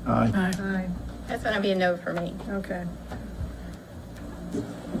favor? Aye. Aye. That's going to be a no for me. Okay.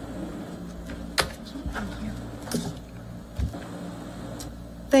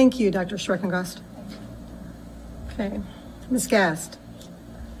 Thank you, Dr. Schreckengast. Okay, Ms. Gast.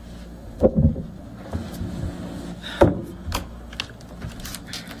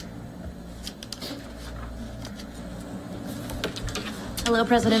 Hello,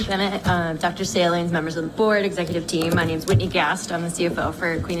 President Bennett, Dr. Salins, members of the board, executive team. My name is Whitney Gast. I'm the CFO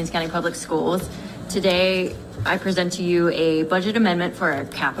for Queen Anne's County Public Schools. Today, I present to you a budget amendment for our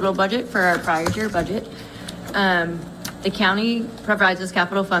capital budget for our prior year budget. The county provides us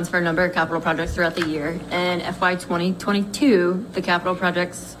capital funds for a number of capital projects throughout the year. And FY 2022, the capital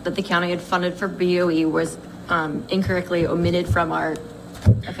projects that the county had funded for BOE was incorrectly omitted from our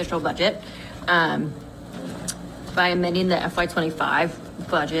official budget. By amending the FY 25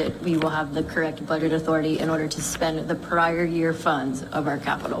 budget, we will have the correct budget authority in order to spend the prior year funds of our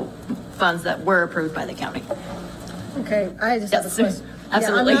capital funds that were approved by the county. Okay, I just have a question.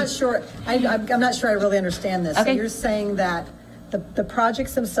 Absolutely. Yeah, I'm not sure. I'm not sure I really understand this. Okay. So you're saying that the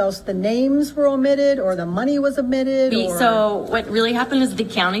projects themselves, the names were omitted, or the money was omitted? Or? So what really happened is the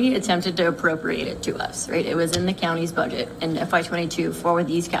county attempted to appropriate it to us, right? It was in the county's budget in FY 22 for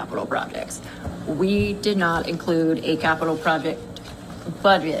these capital projects. We did not include a capital project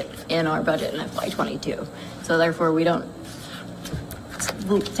budget in our budget in FY22. So therefore, we don't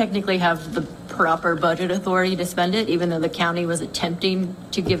technically have the proper budget authority to spend it, even though the county was attempting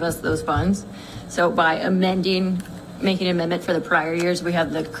to give us those funds. So by making an amendment for the prior years, we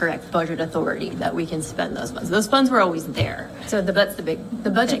have the correct budget authority that we can spend those funds. Those funds were always there. So that's the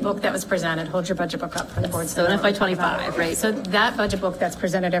budget thing. book that was presented, hold your budget book up for the board. So in FY25, right? So that budget book that's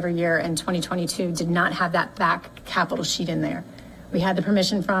presented every year in 2022 did not have that back capital sheet in there. We had the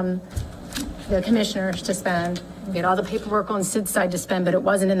permission from the commissioners to spend. We had all the paperwork on Sid's side to spend, but it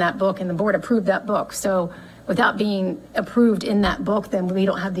wasn't in that book, and the board approved that book. So without being approved in that book, then we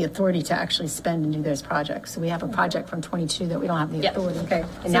don't have the authority to actually spend and do those projects. So we have a project from 22 that we don't have the authority. Okay.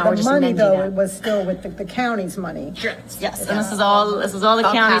 And So now we're the just money, amending though, that. it was still with the county's money. Yes, and this is all the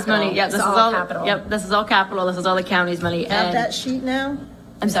all county's capital. money. Yeah, It's this is all all capital. Yep, this is all capital. This is all the county's money. Have And that sheet now?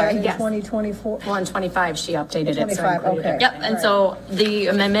 I'm sorry. In Yes. 2024? Well, in 25, she updated it. So 25, included okay. it. Yep, and so the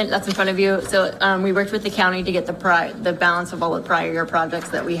amendment that's in front of you, so we worked with the county to get the balance of all the prior year projects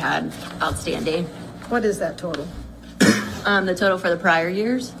that we had outstanding. What is that total? The total for the prior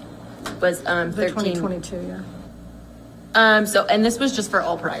years was The 13. 2022, yeah. So, and this was just for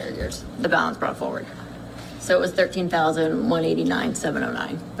all prior years, the balance brought forward. So it was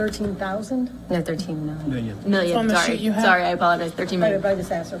 13,189,709. 13,000? No, 13 million. It's on Million, the sorry. sheet you have. Sorry, I apologize, 13 million. I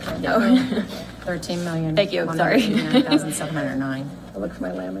just asked, okay. No. 13 million. Thank you, sorry. 189,709. I look for my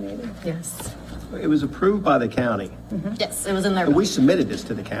laminating. Yes. It was approved by the county, Yes, it was in there. and we submitted this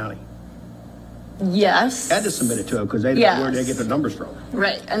to the county. Yes. Had to submit it to them because they didn't know where they Yes. get their numbers from.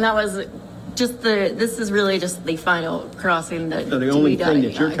 Right, and that was just this is really just the final crossing that. So the only thing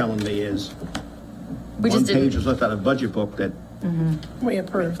that you're I. telling me is We one just didn't. page was left out of the budget book that, We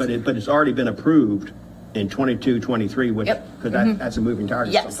approved. but it's already been approved in 22, 23, which, Yep. because that's a moving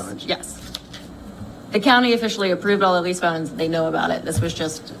target Yes, sometimes. yes. The county officially approved all of these funds. They know about it. This was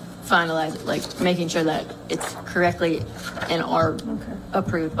just finalized, like making sure that it's correctly in our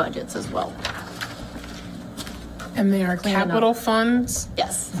approved budgets as well. And they are capital funds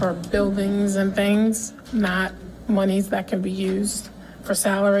Yes. for buildings and things, not monies that can be used for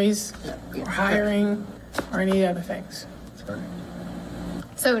salaries or hiring or any other things.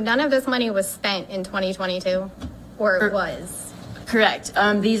 So none of this money was spent in 2022, or it was? Correct.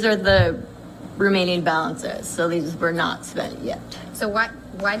 These are the remaining balances, so these were not spent yet. So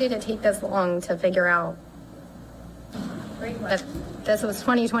why did it take this long to figure out that this was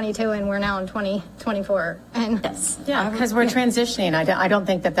 2022 and we're now in 2024? And Yes. Yeah, because we're transitioning. I don't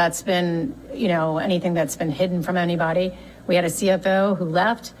think that that's been, anything that's been hidden from anybody. We had a CFO who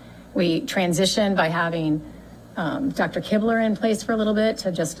left. We transitioned by having Dr. Kibler in place for a little bit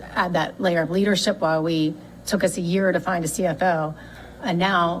to just add that layer of leadership while we took us a year to find a CFO. And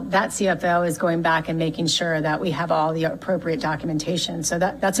now that CFO is going back and making sure that we have all the appropriate documentation. So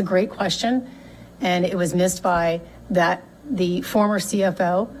that's a great question. And it was missed by the former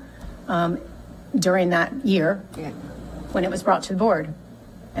CFO during that year when it was brought to the board.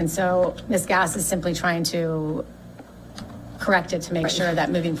 And so Ms. Gass is simply trying to correct it to make sure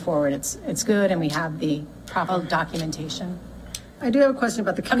that moving forward it's good and we have the proper documentation. I do have a question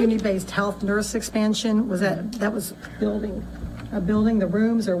about the community-based health nurse expansion. Was that was building the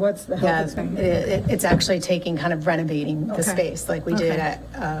rooms, or what's the health Yeah, expansion? it's actually taking kind of renovating the Okay. space like we did Okay.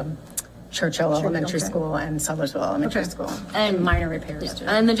 at Churchill Elementary okay. School and Sudlersville Elementary Okay. School. And minor repairs too.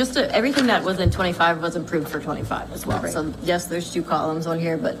 And then just everything that was in 25 was approved for 25 as well. So yes, there's 2 columns on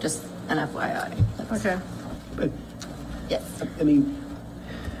here, but just an FYI. Okay. But, Yes. I mean,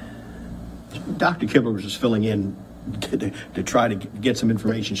 Dr. Kibler was just filling in to try to get some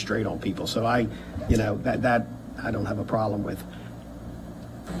information straight on people. So that I don't have a problem with.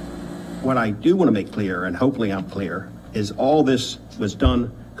 What I do want to make clear, and hopefully I'm clear, is all this was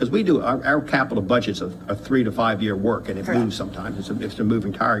done, because we do, our capital budget's a 3 to 5 year work, and it moves sometimes. It's a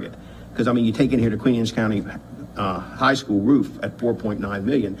moving target. Because, you take in here the Queen Anne's County High School roof at $4.9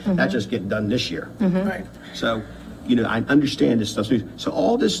 million. That's just getting done this year. Right. So, I understand this stuff. So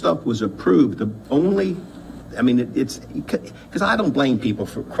all this stuff was approved. The only, it's, because I don't blame people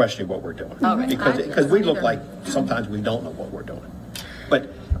for questioning what we're doing. Because we look like sometimes we don't know what we're doing.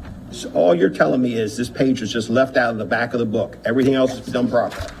 But so all you're telling me is this page was just left out of the back of the book. Everything else is done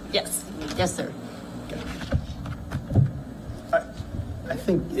properly. Yes. Yes, sir. I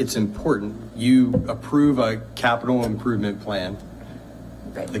think it's important. You approve a capital improvement plan.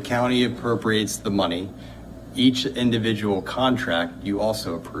 The county appropriates the money. Each individual contract you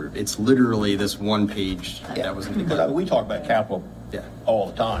also approve. It's literally this one page that was in the Because we talk about capital Yeah. all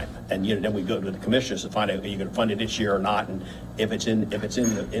the time, and then we go to the commissioners to find out are you going to fund it this year or not, and if it's in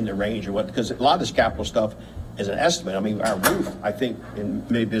the range or what. Because a lot of this capital stuff as an estimate. I mean, our roof, I think, and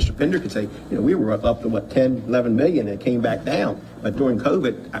maybe Mr. Pender could say, we were up to what, 10, 11 million, and it came back down. But during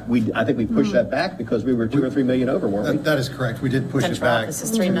COVID, I think we pushed that back because we were 2 or 3 million over, weren't we? That is correct. We did push it back. This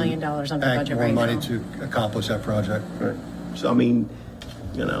is $3 million under budget more right money now. to accomplish that project. Right. So, I mean,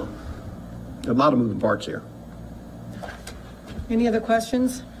 a lot of moving parts here. Any other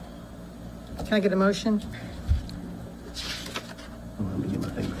questions? Can I get a motion? Let me get my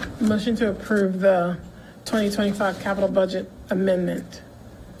thing. Motion to approve the 2025 capital budget amendment.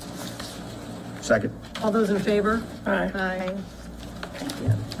 Second. All those in favor? Aye. Aye.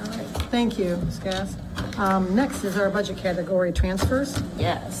 All right. Thank you, Ms. Gass. Next is our budget category transfers.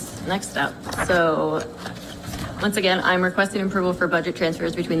 Yes, next up. So once again, I'm requesting approval for budget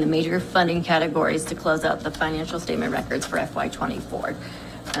transfers between the major funding categories to close out the financial statement records for FY24.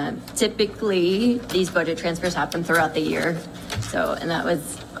 Typically, these budget transfers happen throughout the year. So, and that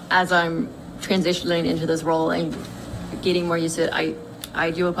was as I'm transitioning into this role and getting more used to it. I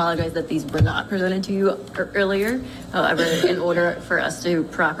do apologize that these were not presented to you earlier. However, in order for us to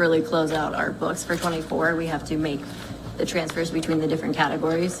properly close out our books for 24, we have to make the transfers between the different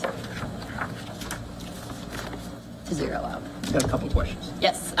categories to zero out. Got a couple of questions.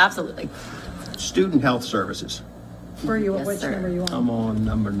 Yes, absolutely. Student health services. Where are you, Yes, which sir. number are you on? I'm on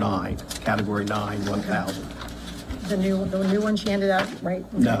number 9, category 9, 1,000. The new one she handed out, right?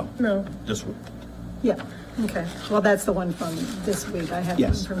 No. No. This one. Yeah, okay. Well, that's the one from this week. I have one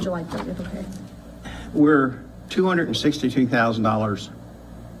Yes. from July 30th, okay. We're $262,000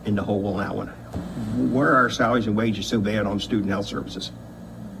 in the hole on that one. Where are our salaries and wages so bad on student health services?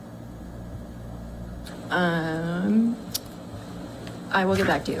 I will get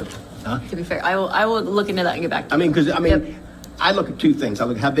back to you. Huh? To be fair, I will look into that and get back to I you. mean, because Yep. I look at two things. I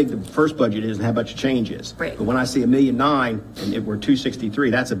look at how big the first budget is and how much the change is. Right. But when I see $1.9 million and we're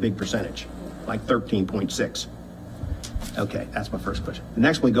 263, that's a big percentage, like 13.6. Okay, that's my first question. The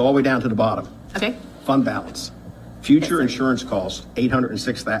next one, we go all the way down to the bottom. Okay. Fund balance. Future insurance costs,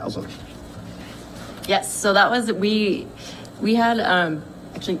 $806,000. Yes, so that was, we had,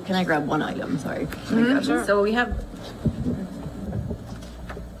 actually, can I grab one item? Sorry. Sure. So we have.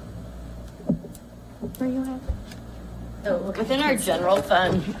 Where you at? So within our general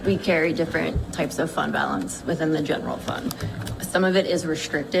fund, we carry different types of fund balance within the general fund. Some of it is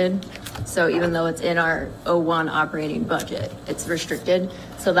restricted. So even though it's in our 01 operating budget, it's restricted.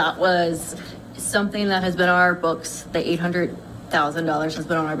 So that was something that has been on our books. The $800,000 has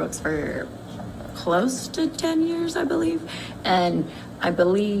been on our books for close to 10 years, I believe. And I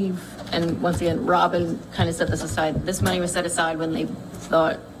believe, and once again, Robin kind of set this aside. This money was set aside when they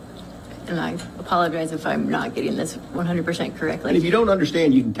thought, and I apologize if I'm not getting this 100% correctly. And if you don't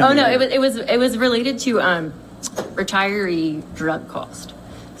understand, you can tell Oh me. no, later. it was related to retiree drug cost.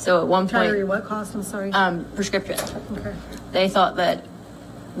 So at one point, Retiree what cost, I'm sorry? prescription. Okay. They thought that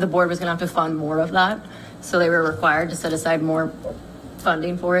the board was going to have to fund more of that, so they were required to set aside more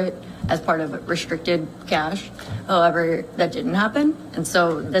funding for it as part of restricted cash. However, that didn't happen, and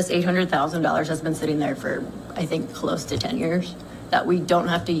so this $800,000 has been sitting there for I think close to 10 years that we don't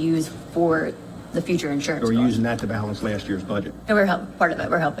have to use for the future insurance. We're costs. using that to balance last year's budget. And we're part of it.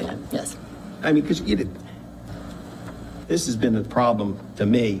 We're helping it. Yes. I mean, because this has been a problem to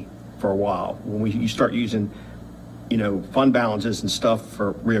me for a while when you start using, fund balances and stuff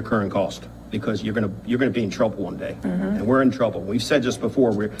for reoccurring cost, because you're gonna be in trouble one day, and we're in trouble. We've said this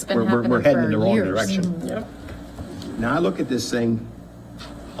before. We're heading in the wrong direction. Yep. Now I look at this thing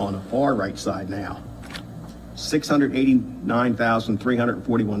on the far right side now,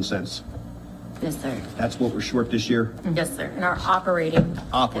 $689,341. Yes, sir. That's what we're short this year. Yes, sir. In our operating.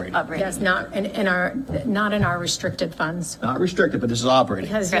 Operating, Operating. Yes, not in our restricted funds. not restricted, but this is operating.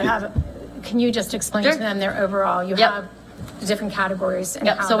 Because you have, can you just explain Sure. to them their overall, you Yep. have different categories and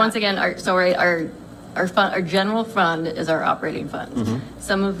Yep. how So once that- again, our fund, our general fund is our operating fund.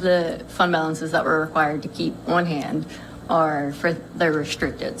 Some of the fund balances that we're required to keep on hand they're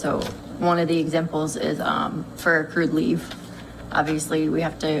restricted. So one of the examples is for accrued leave. Obviously,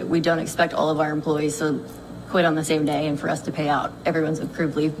 we don't expect all of our employees to quit on the same day and for us to pay out everyone's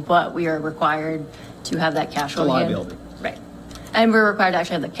accrued leave, but we are required to have that cash on hand. liability. Right. And we're required to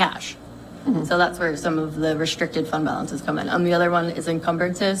actually have the cash. So that's where some of the restricted fund balances come in. The other one is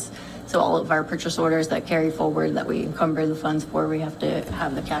encumbrances. So all of our purchase orders that carry forward that we encumber the funds for, we have to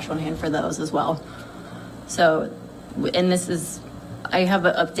have the cash on hand for those as well. So, and I have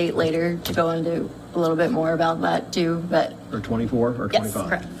an update later to go into a little bit more about that too, but. For 24 or 25? Yes,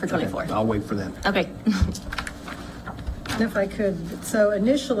 correct, for 24. Okay, I'll wait for them. Okay. And if I could, so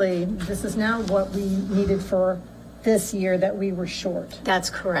initially, this is now what we needed for this year that we were short. That's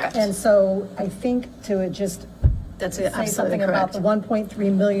correct. And so I think to just That's say absolutely something correct. about the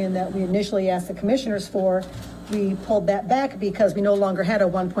 1.3 million that we initially asked the commissioners for, we pulled that back because we no longer had a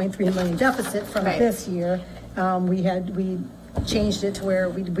 1.3 million deficit from Right. this year. We changed it to where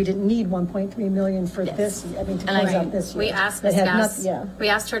we didn't need 1.3 million for this year, to close out this year. We asked That Ms. had Gass, yeah. we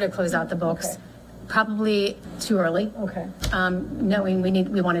asked her to close out the books, Okay. probably too early. Okay. Knowing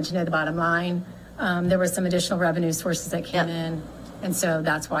we wanted to know the bottom line. There were some additional revenue sources that came in, and so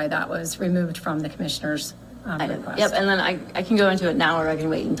that's why that was removed from the commissioner's request. Yep, and then I can go into it now, or I can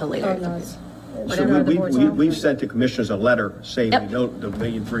wait until later. Oh, no, it's- So we've sent the commissioners a letter saying we don't, the $1.3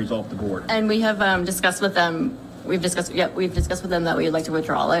 million is off the board. And we have discussed with them. We've discussed with them that we would like to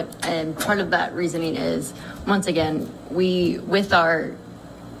withdraw it, and part of that reasoning is, once again, with our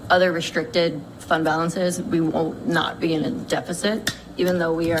other restricted fund balances, we will not be in a deficit, even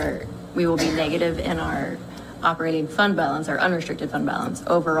though we will be negative in our operating fund balance, our unrestricted fund balance.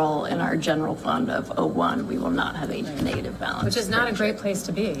 Overall, in our general fund of 01, we will not have a negative balance. Which is not a great place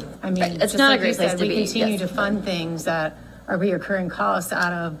to be. I mean, It's just not a like you great place said, to be, we continue yes. to fund things that are reoccurring costs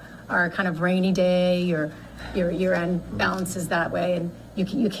out of our kind of rainy day or your year-end balances that way, and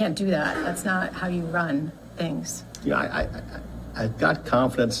you can't do that. That's not how you run things. Yeah, I've got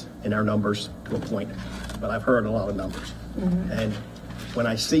confidence in our numbers to a point, but I've heard a lot of numbers. Mm-hmm. And when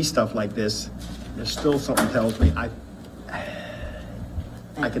I see stuff like this, there's still something tells me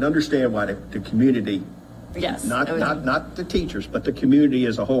I can understand why the community, Yes. not the teachers, but the community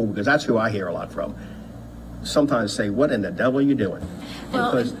as a whole, because that's who I hear a lot from, sometimes say, what in the devil are you doing?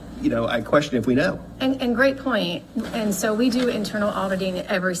 Well, Because, I question if we know. And great point. And so we do internal auditing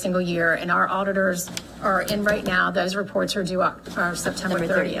every single year, and our auditors are in right now. Those reports are due are September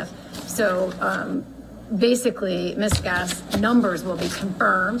 30th. So basically, Ms. Gass' numbers will be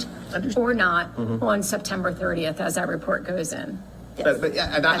confirmed or not on September 30th as that report goes in. But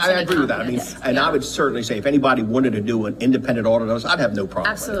I agree with that. I mean, and I would certainly say if anybody wanted to do an independent audit of us, I'd have no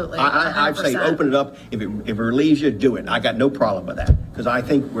problem. Absolutely. I'd say 100%. open it up. If it relieves you, do it. I got no problem with that because I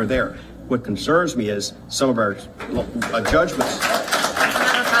think we're there. What concerns me is some of our judgments.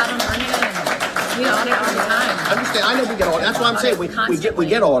 We audit all the time. I understand. I know we get audits. That's why I'm saying we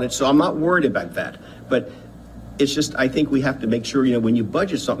get audits, so I'm not worried about that. But it's just I think we have to make sure when you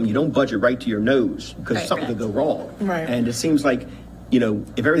budget something, you don't budget right to your nose because something could go wrong. Right. And it seems like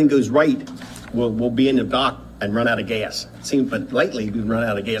if everything goes right, we'll be in the dock and run out of gas. It seems, but lately we've run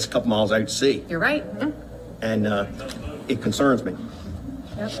out of gas a couple miles out to sea, You're right. and it concerns me.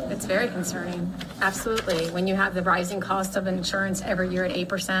 Yep, it's very concerning. Absolutely. When you have the rising cost of insurance every year at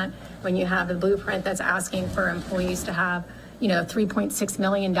 8%, when you have the blueprint that's asking for employees to have, $3.6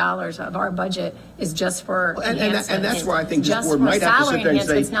 million of our budget is just for enhancements. And that's where I think this Just board for might have to salary sit there and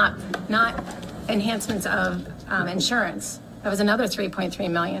say, enhancements, not enhancements of insurance. That was another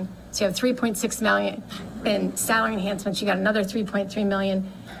 3.3 million. So you have 3.6 million in salary enhancements. You got another 3.3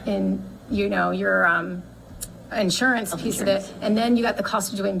 million in, your insurance piece of it. And then you got the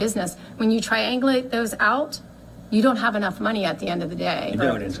cost of doing business. When you triangulate those out, you don't have enough money at the end of the day. You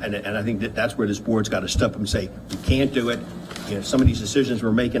don't, and I think that's where this board's got to step up and say, we can't do it. Some of these decisions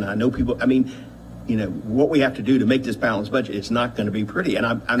we're making, I know people, what we have to do to make this balanced budget, it's not going to be pretty. And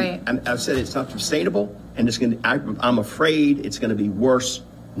I've said it's not sustainable, and I'm afraid it's going to be worse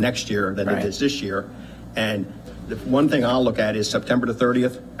next year than it is this year. And the one thing I'll look at is September the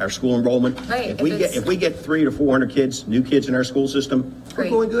 30th, our school enrollment. Right. If we get 300 to 400 new kids in our school system, we're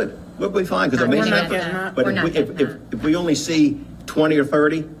going good. We'll be fine because amazing effort. But if we only see 20 or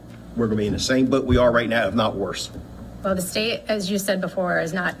 30, we're going to be in the same boat we are right now, if not worse. Well, the state, as you said before,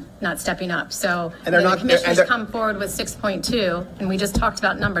 is not stepping up. So And they're the not- commissioners they're- come forward with 6.2, and we just talked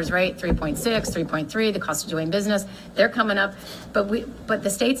about numbers, right? 3.6, 3.3, the cost of doing business. They're coming up, but the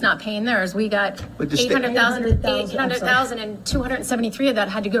state's not paying theirs. We got But the state- 800,000, and 273 of that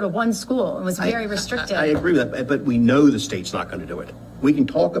had to go to one school. It was very restricted. I agree with that, but we know the state's not going to do it. We can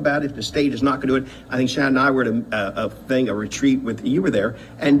talk about if the state is not going to do it. I think Shannon and I were at a retreat with, you were there,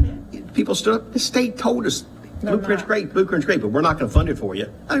 and people stood up. The state told us, blueprint's great, but we're not going to fund it for you.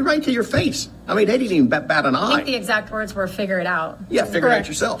 I mean, right to your face. I mean, they didn't even bat an I eye. think the exact words were figure it out. Yeah, figure it out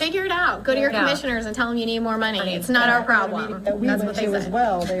yourself. Figure it out. Go to your Figure it out. commissioners and tell them you need more money. It's not our problem. That we That's went what they to as said.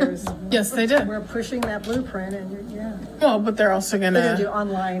 well. There's, Yes, they did. we're pushing that blueprint, and Well, but they're also going they're gonna do to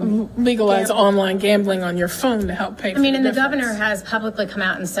online. legalize online gambling on your phone to help pay for I mean, the and the difference. governor has publicly come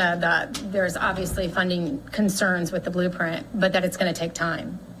out and said that there's obviously funding concerns with the blueprint, but that it's going to take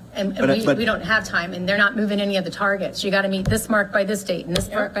time. And But- we don't have time, and they're not moving any of the targets. You got to meet this mark by this date and this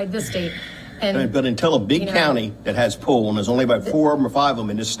mark by this date. And, But until a big you know, county that has pool, and there's only about 4 of them or 5 of them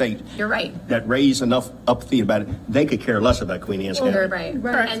in this state You're right. that raise enough up fee about it, they could care less about Queen Anne's County. You're right.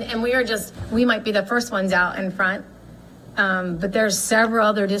 And we might be the first ones out in front. But there's several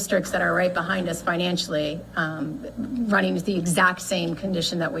other districts that are right behind us financially, running the exact same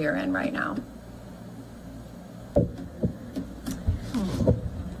condition that we are in right now.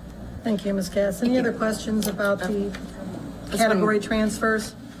 Thank you, Ms. Cass. Any other questions about the category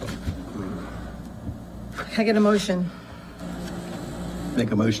transfers? Can I get a motion?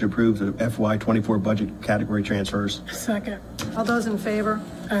 Make a motion to approve the FY24 budget category transfers. Second. All those in favor?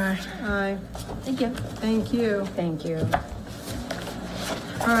 Aye. Aye. Thank you. Thank you. Thank you.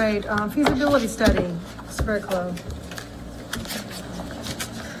 All right, feasibility study, Mr. Berklow.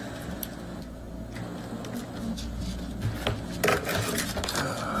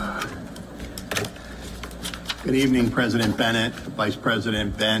 Good evening, President Bennett, Vice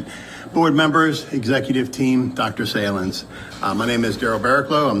President Bent, board members, executive team, Dr. Salins. My name is Daryl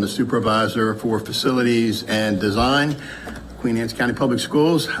Barraclough. I'm the supervisor for facilities and design, Queen Anne's County Public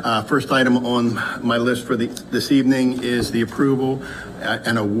Schools. First item on my list for this evening is the approval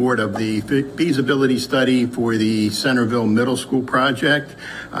and award of the feasibility study for the Centerville Middle School project,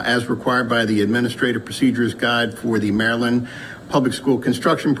 as required by the Administrative Procedures Guide for the Maryland Public School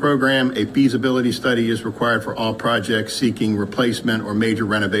Construction Program. A feasibility study is required for all projects seeking replacement or major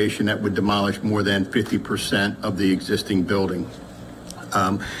renovation that would demolish more than 50% of the existing building.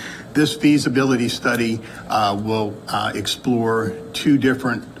 This feasibility study will explore 2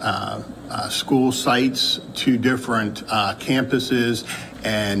 different school sites, 2 different campuses,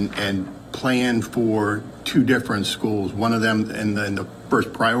 and plan for 2 different schools. One of them, and the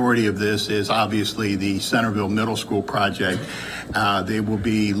first priority of this is obviously the Centerville Middle School project. They will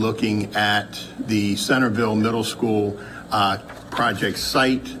be looking at the Centerville Middle School project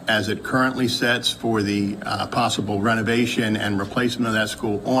site as it currently sets for the possible renovation and replacement of that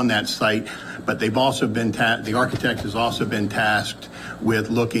school on that site. But they've also been the architect has also been tasked with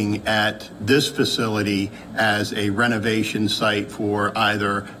looking at this facility as a renovation site for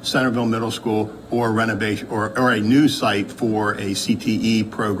either Centerville Middle School or renovation or a new site for a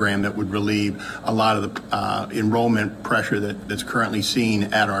CTE program that would relieve a lot of the enrollment pressure that's currently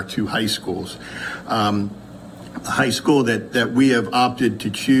seen at our 2 high schools. High school that we have opted to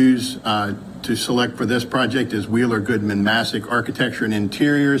choose to select for this project is Wheeler Goodman Massick Architecture and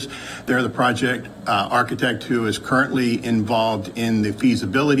Interiors. They're the project architect who is currently involved in the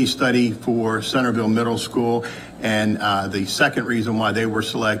feasibility study for Centerville Middle School. And the second reason why they were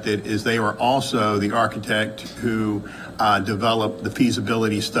selected is they were also the architect who developed the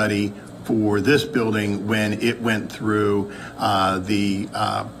feasibility study for this building when it went through the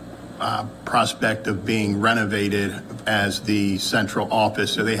prospect of being renovated as the central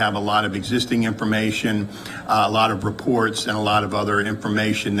office. So they have a lot of existing information, a lot of reports, and a lot of other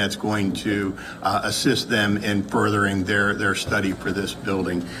information that's going to assist them in furthering their study for this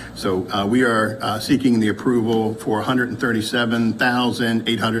building. So we are seeking the approval for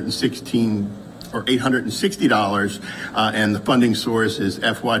 $137,816 or $860, and the funding source is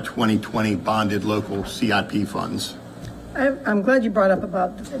FY 2020 bonded local CIP funds. I'm glad you brought up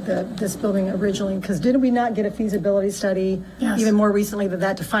about this building originally, because didn't we not get a feasibility study even more recently than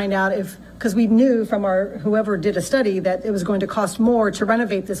that to find out if, because we knew from whoever did a study that it was going to cost more to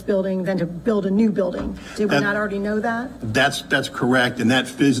renovate this building than to build a new building. Did we not already know that? That's correct. And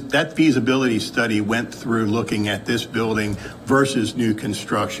that feasibility study went through looking at this building versus new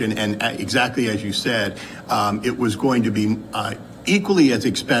construction. And exactly as you said, it was going to be equally as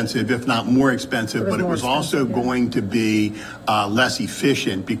expensive, if not more expensive, but it was also going to be less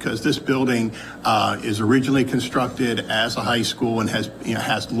efficient, because this building is originally constructed as a high school and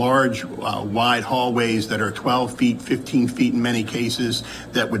has large, wide hallways that are 12 feet, 15 feet in many cases,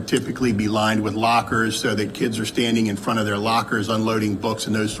 that would typically be lined with lockers so that kids are standing in front of their lockers unloading books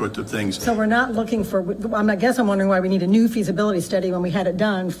and those sorts of things. So we're not looking for, I guess I'm wondering why we need a new feasibility study when we had it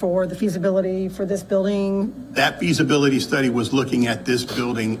done for the feasibility for this building. That feasibility study was looking at this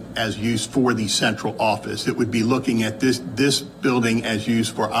building as used for the central office. It would be looking at this building as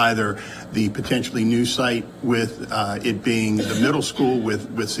used for either the potentially new site with it being the middle school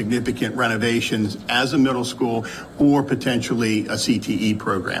with significant renovations as a middle school, or potentially a CTE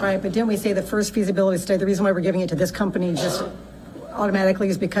program. Right, but didn't we say the first feasibility study, the reason why we're giving it to this company just automatically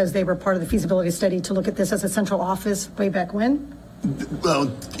is because they were part of the feasibility study to look at this as a central office way back when?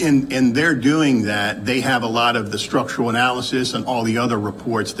 Well, in their doing that, they have a lot of the structural analysis and all the other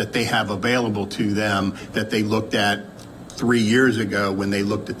reports that they have available to them that they looked at 3 years ago when they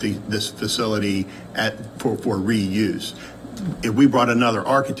looked at this facility for reuse. if we brought another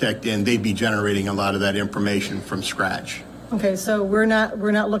architect in, they'd be generating a lot of that information from scratch. Okay, so we're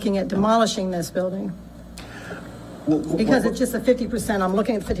not looking at demolishing this building? Because it's just a 50%, I'm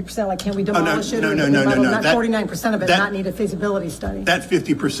looking at 50%, like, can we demolish it? No. Not 49% of it, not need a feasibility study. That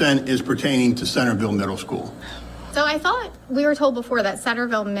 50% is pertaining to Centerville Middle School. So I thought we were told before that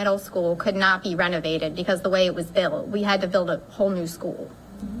Centerville Middle School could not be renovated because the way it was built, we had to build a whole new school.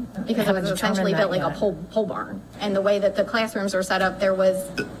 Because it was essentially built like a pole barn. And the way that the classrooms are set up,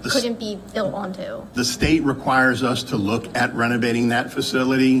 couldn't be built onto. The state requires us to look at renovating that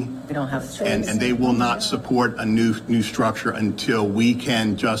facility. We don't have a and they will not support a new structure until we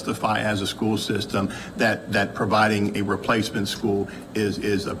can justify as a school system that providing a replacement school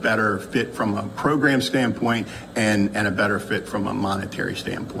is a better fit from a program standpoint and a better fit from a monetary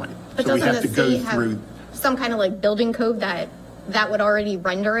standpoint. But so we have doesn't to the go state through have some kind of like building code that would already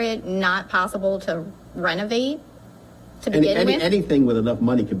render it not possible to renovate to begin with? Anything with enough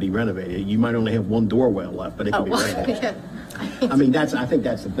money can be renovated. You might only have one door well left, but it can be renovated. Yeah. I mean, I think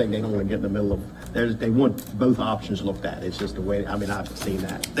that's the thing. They don't want to get in the middle of, they want both options looked at. It's just the way, I mean, I've seen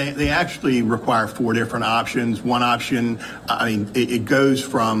that. They actually require 4 different options. One option, it goes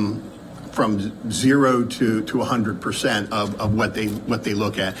from 0 to 100% of what they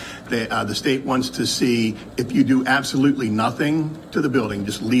look at. The state wants to see if you do absolutely nothing to the building,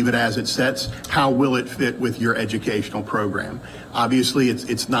 just leave it as it sits, how will it fit with your educational program? Obviously,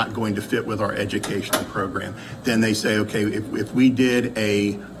 it's not going to fit with our educational program. Then they say, okay, if we did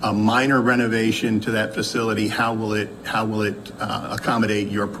a minor renovation to that facility, how will it accommodate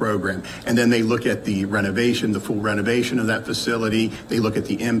your program? And then they look at the renovation, the full renovation of that facility. They look at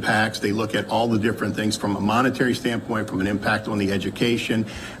the impacts. They look at all the different things from a monetary standpoint, from an impact on the education,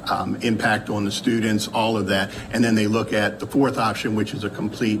 impact on the students, all of that. And then they look at the 4th option, which is a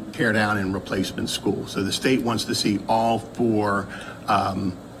complete tear down and replacement school. So the state wants to see all 4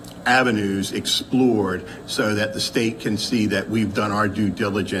 avenues explored so that the state can see that we've done our due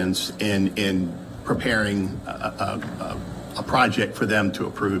diligence in preparing a project for them to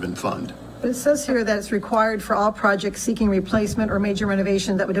approve and fund. But it says here that it's required for all projects seeking replacement or major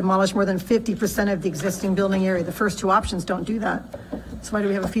renovation that would demolish more than 50% of the existing building area. The first 2 options don't do that. So why do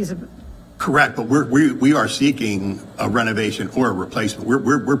we have a feasibility? Correct, but we are seeking a renovation or a replacement.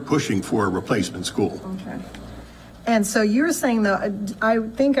 We're pushing for a replacement school. Okay. And so you're saying, though, I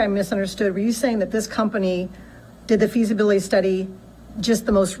think I misunderstood. Were you saying that this company did the feasibility study just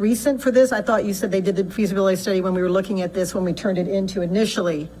the most recent for this? I thought you said they did the feasibility study when we were looking at this, when we turned it into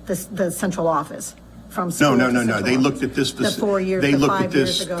initially the central office from school. No. They looked at this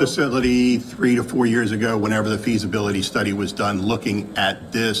facility 3 to 4 years ago, whenever the feasibility study was done, looking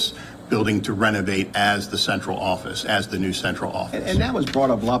at this building to renovate as the central office, as the new central office. And that was brought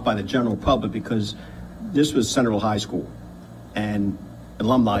up a lot by the general public because this was Central High School and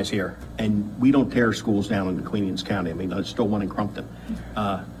alumni's here, and we don't tear schools down in Queen Anne's County. I mean, there's still one in Crumpton.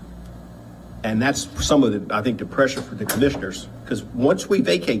 And that's some of the, I think, the pressure for the commissioners, because once we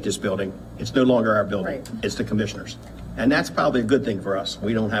vacate this building, it's no longer our building. Right. It's the commissioners. And that's probably a good thing for us.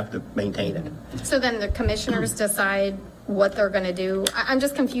 We don't have to maintain it. So then the commissioners decide what they're going to do. I'm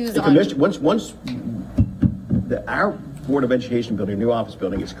just confused on... Once our Board of Education building, new office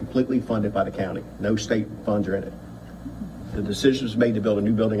building, is completely funded by the county. No state funds are in it. The decision was made to build a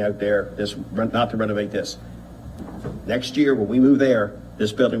new building out there, not to renovate this. Next year, when we move there,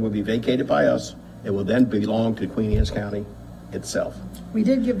 this building will be vacated by us. It will then belong to Queen Anne's County itself. We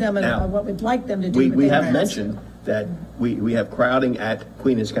did give them what we'd like them to do. We have mentioned that we have crowding at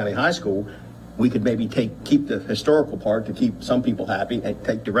Queen Anne's County High School. We could maybe keep the historical part to keep some people happy and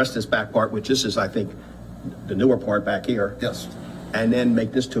take the rest of this back part, which this is, I think, the newer part back here. Yes. And then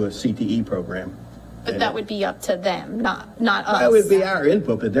make this to a CTE program. But that would be up to them, not us. That would be our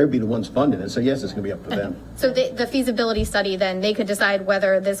input, but they'd be the ones funding it. So yes, it's going to be up to them. So the feasibility study, then they could decide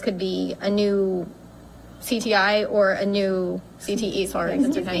whether this could be a new CTI or a new CTE,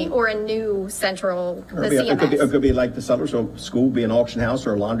 or a new central, the CMS. It could be like the Settlers School, be an auction house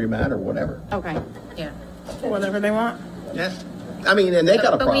or a laundromat or whatever. Okay. Yeah. Whatever they want. Yes. I mean, and they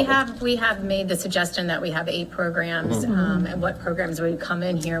got a problem. But we have made the suggestion that we have 8 programs, and what programs would come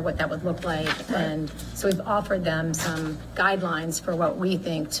in here, what that would look like. Right. And so we've offered them some guidelines for what we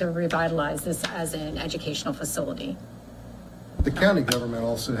think to revitalize this as an educational facility. The county government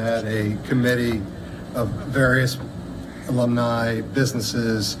also had a committee of various alumni,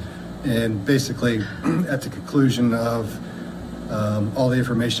 businesses, and basically at the conclusion of all the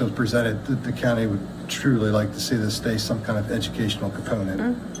information that was presented, the county would truly like to see this stay some kind of educational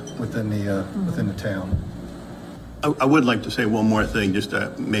component within the town. I would like to say one more thing, just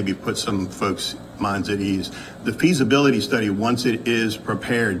to maybe put some folks' minds at ease. The feasibility study, once it is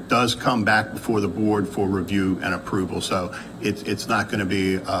prepared, does come back before the board for review and approval. So it's not going to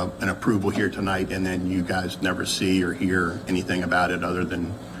be an approval here tonight, and then you guys never see or hear anything about it other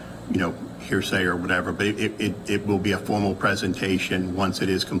than, you know, hearsay or whatever. But it will be a formal presentation once it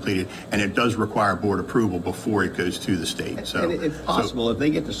is completed, and it does require board approval before it goes to the state. So, and if possible, if they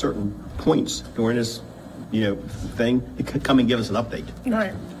get to certain points during this, you know, thing, it could come and give us an update.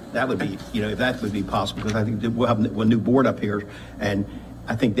 Right. That would be, you know, if that would be possible, because I think we'll have a new board up here, and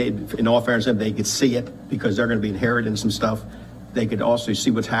I think they, in all fairness, if they could see it, because they're going to be inheriting some stuff, they could also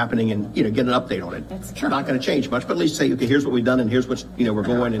see what's happening and, you know, get an update on it. It's not going to change much, but at least say, okay, here's what we've done and here's what's, you know, we're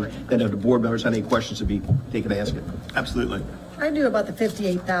going, and then if the board members have any questions, they could ask it. Absolutely. I knew about the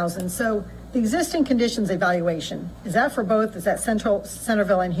 58,000. So the existing conditions evaluation, is that for both? Is that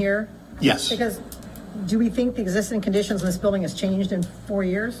Centerville and here? Yes. Because do we think the existing conditions in this building has changed in 4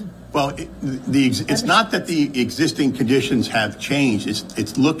 years? Well, it's not that the existing conditions have changed.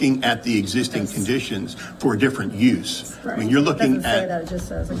 It's looking at the existing conditions for a different use. Right. I mean, you're looking It doesn't say at. that, it just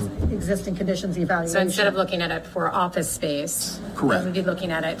says existing conditions evaluation. So instead of looking at it for office space, Correct. we'd be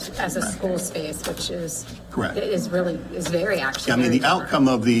looking at it as a school space, which is Correct. is very actually. Yeah, I mean, very the outcome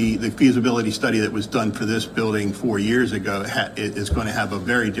of the feasibility study that was done for this building 4 years ago is going to have a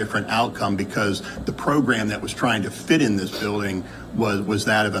very different outcome, because the program that was trying to fit in this building was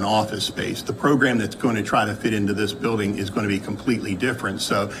that of an office space. The program that's going to try to fit into this building is going to be completely different.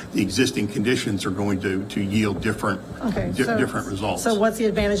 So the existing conditions are going to yield different different results. So what's the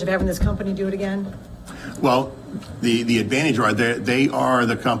advantage of having this company do it again? Well, the advantage are they are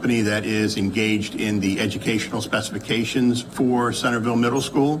the company that is engaged in the educational specifications for Centerville Middle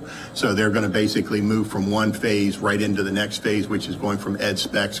School. So they're going to basically move from one phase right into the next phase, which is going from ed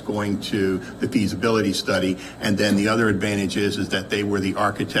specs going to the feasibility study. And then the other advantage is that they were the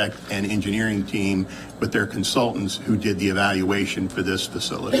architect and engineering team with their consultants who did the evaluation for this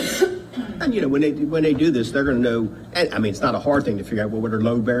facility. And, you know, when they do this, they're going to know, I mean, it's not a hard thing to figure out, well, what are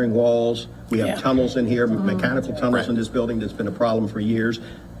load-bearing walls? We have tunnels in here, mechanical tunnels in this building that's been a problem for years.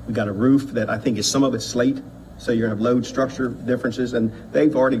 We've got a roof that I think is some of it's slate, so you're going to have load structure differences, and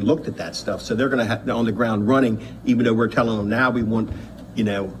they've already looked at that stuff. So they're going to have on the ground running, even though we're telling them now we want, you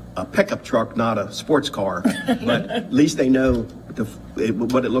know, a pickup truck, not a sports car. But at least they know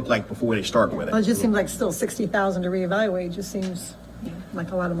what it looked like before they start with it. Well, it just seems like still 60,000 to reevaluate just seems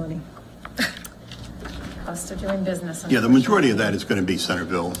like a lot of money. Cost of doing business. Yeah, the majority of that is going to be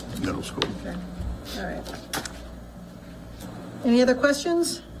Centerville Middle School. Okay. All right. Any other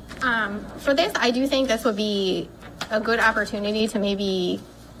questions? For this, I do think this would be a good opportunity to maybe,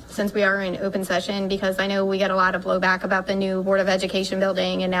 since we are in open session, because I know we get a lot of blowback about the new Board of Education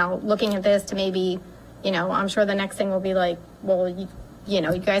building, and now looking at this to maybe, you know, I'm sure the next thing will be like, well, you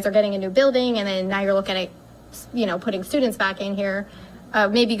know, you guys are getting a new building, and then now you're looking at, you know, putting students back in here.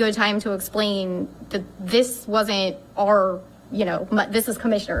 Maybe good time to explain that this wasn't our, you know, this is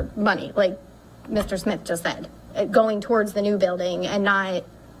commissioner money, like Mr. Smith just said, going towards the new building and not,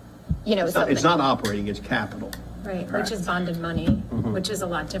 you know, it's not operating, it's capital. Right, which is bonded money, which is a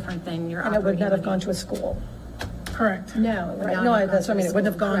lot different than your And it would operating not have money. gone to a school. Correct. No, it would Right. not No, have that's what I gone mean. to It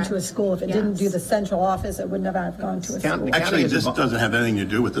wouldn't have gone school. to a school. If it didn't do the central office, it wouldn't have gone to a school. Actually, this doesn't have anything to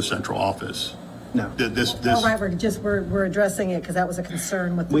do with the central office. No. This. All right, we're addressing it because that was a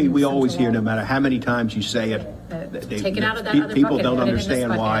concern with the We always central hear, no office. matter how many times you say it, Take it out of that other people bucket, don't put it in this understand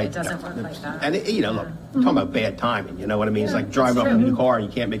bucket. why. It doesn't work like that. And, you know, look, talking about bad timing, you know what I mean? It's like driving up in a new car and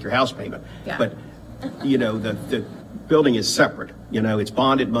you can't make your house payment. Yeah. But, you know, the building is separate. You know, it's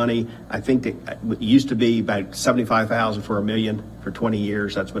bonded money. I think that it used to be about $75,000 for $1 million for 20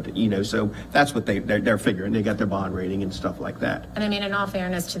 years. That's what, you know, so that's what they're figuring. They got their bond rating and stuff like that. And I mean, in all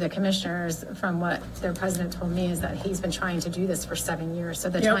fairness to the commissioners, from what their president told me, is that he's been trying to do this for 7 years. So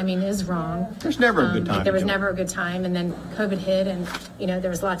the timing is wrong. There's never a good time. There was to do it. never a good time, and then COVID hit, and you know there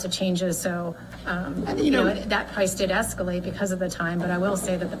was lots of changes. So you know, that price did escalate because of the time. But I will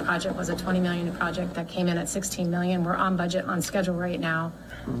say that the project was a $20 million project that came in at $16 million. We're on budget, on schedule right now.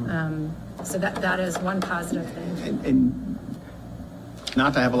 So that is one positive thing. And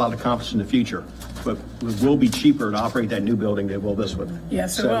not to have a lot of confidence in the future, but it will be cheaper to operate that new building than it will this one.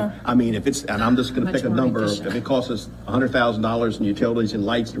 Yes, it So, will. I mean, if it's, and I'm just going to Much pick a more number, efficient. if it costs us $100,000 in utilities and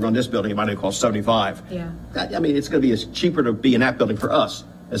lights to run this building, it might only cost 75. Yeah. I mean, it's going to be cheaper to be in that building for us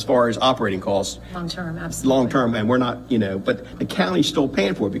as far as operating costs. Long term, absolutely. Long term, and we're not, you know, but the county's still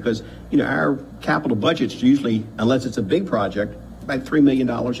paying for it because, you know, our capital budget's usually, unless it's a big project, about $3 million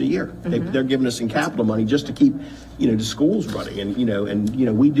a year. They're giving us in capital money just to keep, the schools running,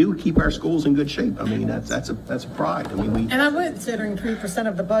 and we do keep our schools in good shape. I mean, that's a pride. I mean, And I would, considering 3%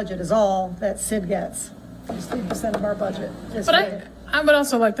 of the budget is all that Sid gets. It's 3% of our budget. But I would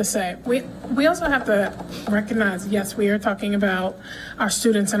also like to say, we also have to recognize, yes, we are talking about our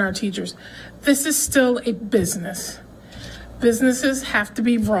students and our teachers. This is still a business. Businesses have to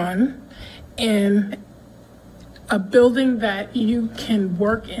be run in a building that you can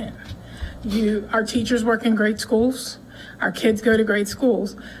work in. Our teachers work in great schools. Our kids go to great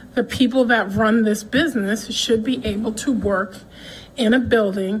schools. The people that run this business should be able to work in a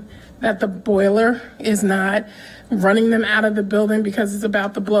building that the boiler is not running them out of the building because it's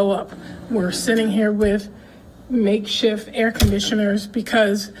about to blow up. We're sitting here with makeshift air conditioners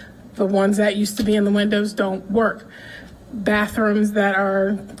because the ones that used to be in the windows don't work. Bathrooms that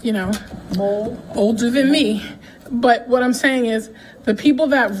are, mold, older than me. But what I'm saying is the people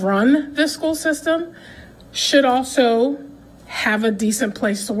that run the school system should also have a decent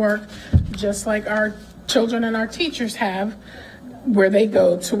place to work, just like our children and our teachers have, where they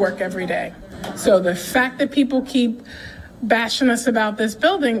go to work every day. So the fact that people keep bashing us about this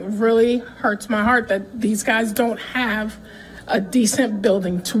building really hurts my heart, that these guys don't have a decent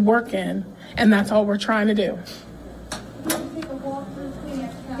building to work in, and that's all we're trying to do.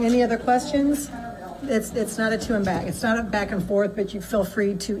 Any other questions? It's not a to and back. It's not a back and forth, but you feel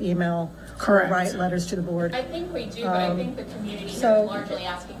free to email or write letters to the board. I think we do, but I think the community is largely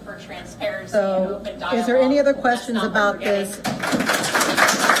asking for transparency and open dialogue. Is there any other questions about this?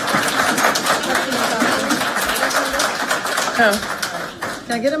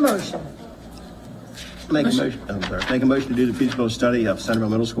 Can I get a motion? Make a motion to do the feasibility study of Centerville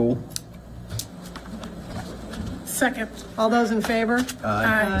Middle School. Second. All those in favor?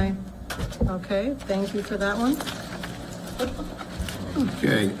 Aye. Okay, thank you for that one.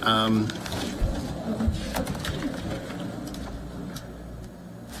 Okay. I'm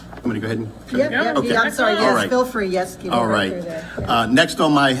going to go ahead and. I'm sorry. Yes, right. Feel free. Yes. All right. Next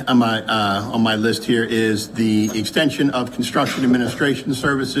on my list here is the extension of construction administration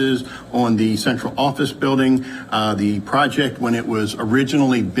services on the central office building. The project, when it was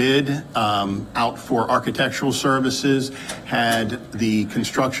originally bid out for architectural services, had the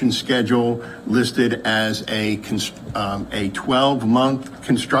construction schedule listed as a 12-month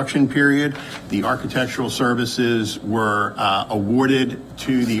construction period. The architectural services were awarded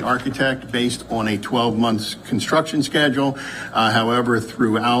to the architect based on a 12-month construction schedule. However,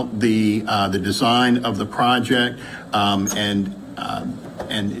 throughout the design of the project and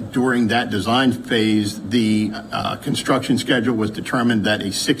during that design phase, the construction schedule was determined that a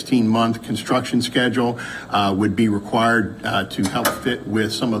 16-month construction schedule would be required to help fit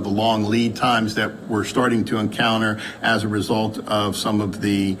with some of the long lead times that we're starting to encounter as a result of some of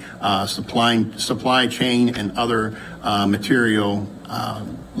the supply chain and other material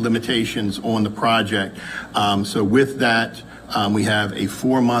limitations on the project. So with that, we have a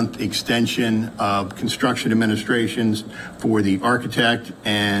 4-month extension of construction administrations for the architect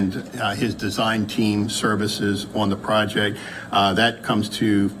and his design team services on the project. That comes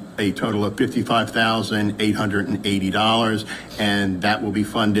to a total of $55,880, and that will be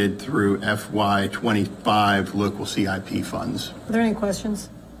funded through FY25 local CIP funds. Are there any questions?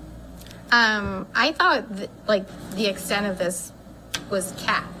 I thought the extent of this was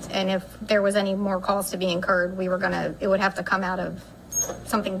capped, and if there was any more costs to be incurred, it would have to come out of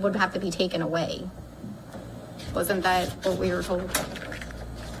something, would have to be taken away. Wasn't that what we were told?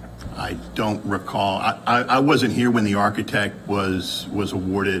 I don't recall. I wasn't here when the architect was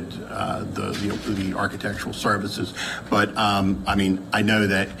awarded the architectural services, but I mean, I know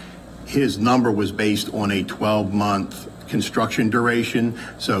that his number was based on a 12-month construction duration,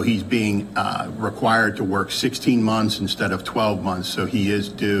 so he's being required to work 16 months instead of 12 months, so he is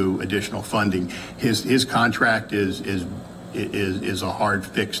due additional funding. His contract is a hard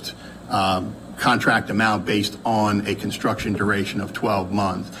fixed contract amount based on a construction duration of 12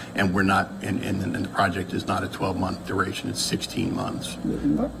 months, and we're not, and the project is not a 12-month duration, it's 16 months.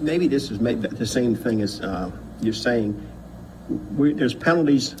 Maybe this is the same thing as you're saying. There's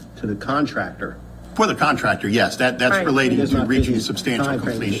penalties to the contractor. For the contractor, yes, that's relating to reaching substantial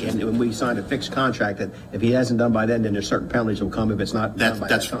completion. And when we sign a fixed contract, that if he hasn't done by then there's certain penalties that will come if it's not done by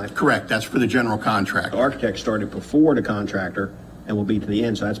that time. That's correct. That's for the general contract. The architect started before the contractor and will be to the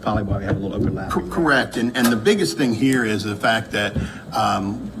end, so that's probably why we have a little overlap. Correct. And the biggest thing here is the fact that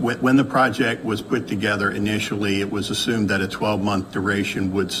when the project was put together initially, it was assumed that a 12-month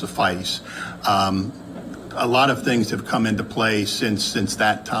duration would suffice. a lot of things have come into play since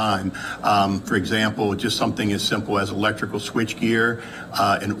that time. For example, just something as simple as electrical switchgear.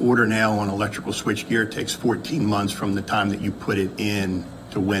 An order now on electrical switchgear takes 14 months from the time that you put it in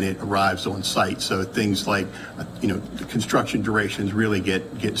to when it arrives on site. So things like, the construction durations really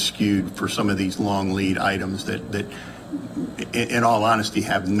get skewed for some of these long lead items that in all honesty,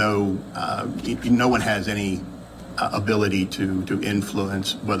 have no one has any ability to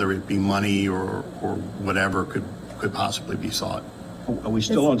influence, whether it be money or whatever could possibly be sought. Are we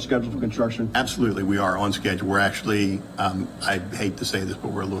still on schedule for construction? Absolutely, we are on schedule. We're actually, I hate to say this,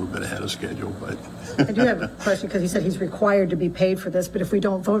 but we're a little bit ahead of schedule. But I do have a question because he said he's required to be paid for this, but if we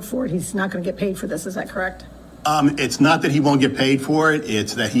don't vote for it, he's not going to get paid for this. Is that correct? It's not that he won't get paid for it,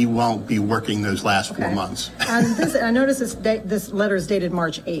 it's that he won't be working those last 4 months. I noticed this letter is dated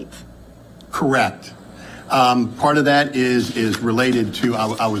March 8th. Correct. Part of that is related to,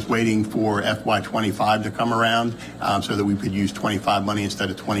 I was waiting for FY25 to come around so that we could use 25 money instead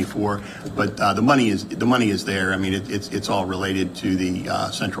of 24. But the money is there. I mean, it's all related to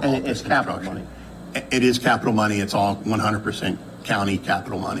the central office. It's capital money. It is capital money. It's all 100% county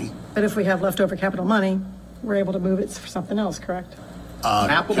capital money. But if we have leftover capital money, we're able to move it for something else, correct?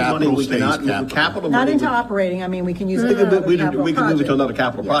 Capital money, we cannot move capital Not money. into operating. I mean, we can use it. We can move it to another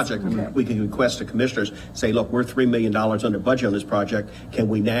capital Yes, project. okay. We can request the commissioners, say, look, we're $3 million under budget on this project. Can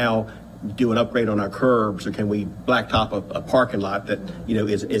we now do an upgrade on our curbs, or can we blacktop a parking lot that,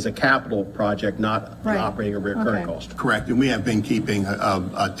 is a capital project, not the operating or recurring cost? Correct. And we have been keeping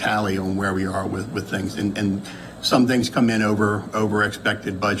a tally on where we are with things. And some things come in over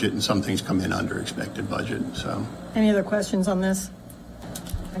expected budget, and some things come in under expected budget. So, Any other questions on this?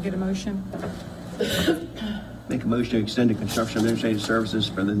 I get a motion? Make a motion to extend the construction administrative services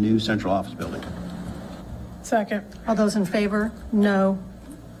for the new central office building. Second. All those in favor? No.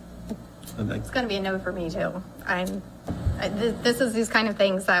 It's going to be a no for me too. This is these kind of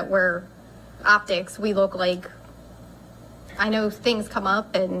things that we're optics. We look like, I know things come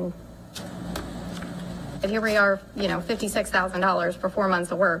up and here we are, $56,000 for 4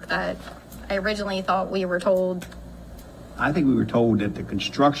 months of work that I originally thought we were told. I think we were told that the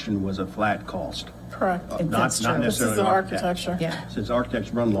construction was a flat cost. Correct. Not necessarily This is the architecture. Yeah. Since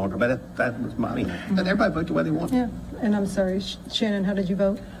architects run longer, but that was money. But everybody vote the way they want. Yeah. And I'm sorry, Shannon, how did you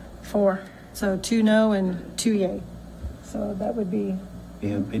vote? 4. So 2 no and 2 yay. So that would be.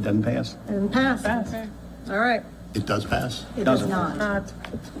 Yeah, it doesn't pass. It didn't pass. Okay. All right. it does pass. It does not.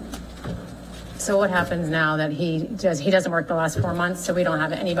 So what happens now that he doesn't work the last 4 months, so we don't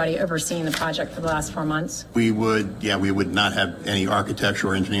have anybody overseeing the project for the last 4 months? We would not have any architecture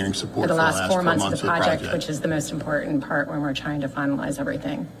or engineering support For the last 4 months of the project, which is the most important part when we're trying to finalize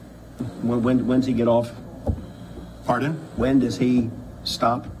everything. When's he get off? Pardon? When does he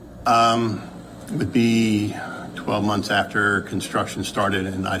stop? It would be 12 months after construction started,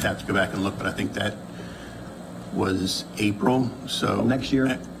 and I'd have to go back and look, but I think that was April, so. Next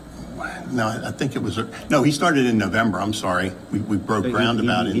year? No, I think it was, no, he started in November, I'm sorry. We broke ground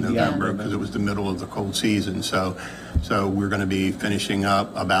about in November because it was the middle of the cold season, so we're going to be finishing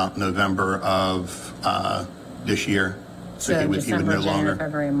up about November of this year. So he would December, no longer. January,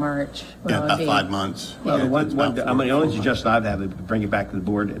 February, March. Yeah, about 5 months. Well, Yeah, the only suggestion I'd have is bring it back to the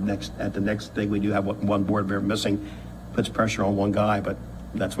board at the next thing. We do have one board member missing, puts pressure on one guy, but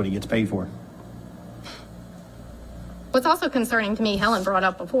that's what he gets paid for. What's also concerning to me, Helen brought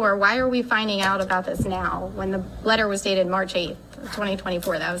up before, why are we finding out about this now when the letter was dated March 8th,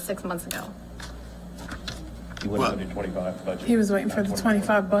 2024? That was 6 months ago. He wouldn't go to 25 budget. He was waiting for the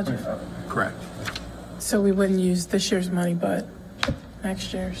 25 budget. Correct. So we wouldn't use this year's money, but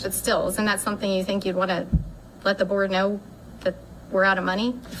next year's. But still, isn't that something you think you'd want to let the board know that we're out of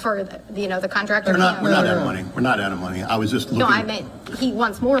money for the contractor? We're not out of money. We're not out of money. I was just looking. No, I meant he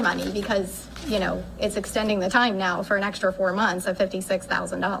wants more money because, it's extending the time now for an extra 4 months of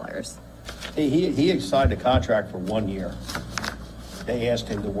 $56,000. He signed a contract for 1 year. They asked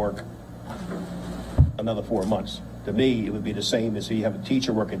him to work another 4 months. To me, it would be the same as you have a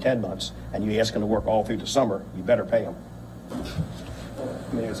teacher working 10 months and you ask him to work all through the summer, you better pay him. I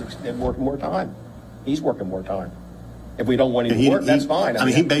mean, they're working more time. He's working more time. If we don't want him to work, that's fine. I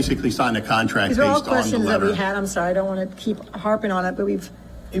mean, he basically signed a contract These based are all on the questions that we letter. had. I'm sorry, I don't want to keep harping on it, but we've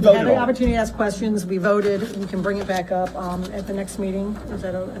had voted the on it. opportunity to ask questions. We voted. We can bring it back up at the next meeting.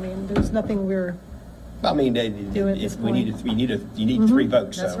 There's nothing we're. I mean, Do at this if we need, point. you need 3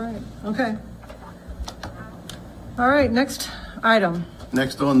 votes. That's so. right. Okay. All right, next item.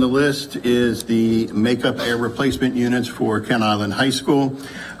 Next on the list is the makeup air replacement units for Kent Island High School.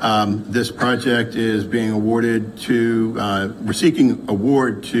 This project is being awarded to, we're seeking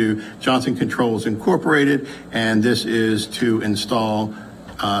award to Johnson Controls Incorporated, and this is to install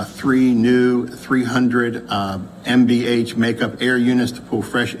 3 new 300 MBH makeup air units to pull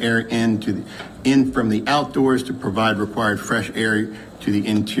fresh air in from the outdoors to provide required fresh air to the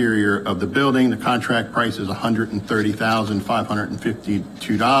interior of the building. The contract price is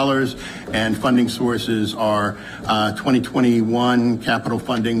 $130,552, and funding sources are 2021 capital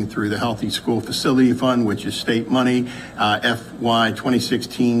funding through the Healthy School Facility Fund, which is state money, FY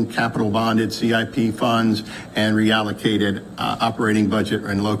 2016 capital bonded CIP funds, and reallocated operating budget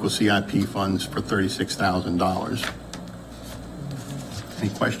and local CIP funds for $36,000. Any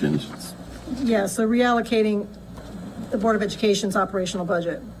questions? Yeah, so reallocating the Board of Education's operational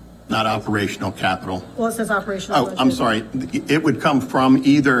budget. Not operational capital. Well, it says operational budget. I'm sorry. It would come from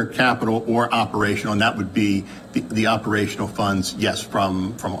either capital or operational, and that would be the operational funds, yes,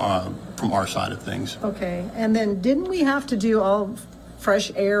 from our side of things. Okay, and then didn't we have to do all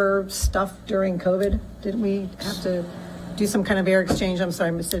fresh air stuff during COVID? Didn't we have to do some kind of air exchange? I'm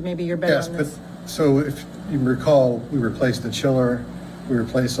sorry, Mr. Maybe you're better on this. Yes, but so if you recall, we replaced the chiller. We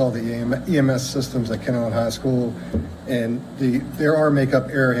replaced all the EMS systems at Kent Island High School, and there are makeup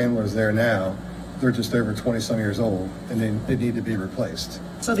air handlers there now. They're just over 20-some years old, and they need to be replaced.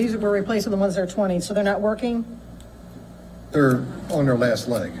 So these were replaced with the ones that are 20, so they're not working? They're on their last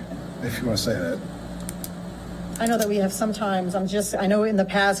leg, if you want to say that. I know that we have sometimes, I know in the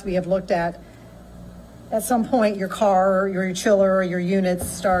past we have looked at some point your car, your chiller, or your units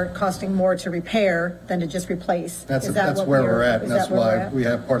start costing more to repair than to just replace. That's where we're at, and that's why we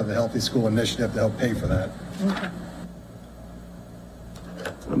have part of the Healthy School Initiative to help pay for that. Okay.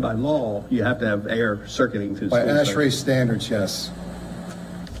 And by law, you have to have air circulating through the By school. ASHRAE standards, yes.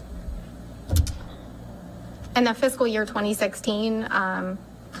 And the fiscal year 2016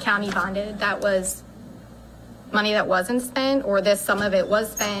 county bonded, that was money that wasn't spent, or some of it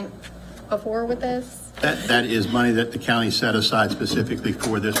was spent before with this? That is money that the county set aside specifically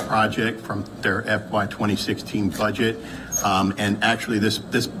for this project from their FY 2016 budget. And actually, this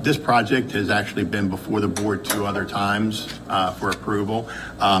project has actually been before the board 2 other times for approval,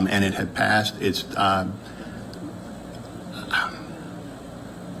 and it had passed. It's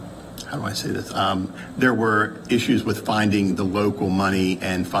how do I say this? There were issues with finding the local money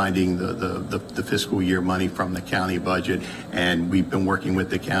and finding the fiscal year money from the county budget, and we've been working with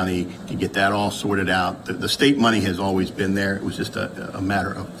the county to get that all sorted out. The state money has always been there. It was just a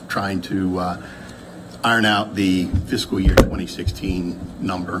matter of trying to iron out the fiscal year 2016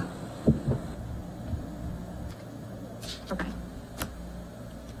 number. Okay.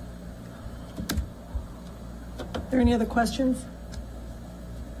 Are there any other questions?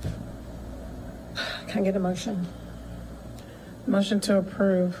 Can I get a motion? Motion to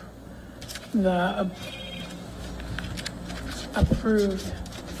approve the approved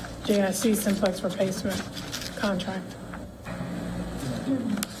JIC Simplex replacement contract.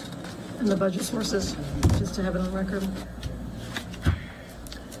 And the budget sources, just to have it on record.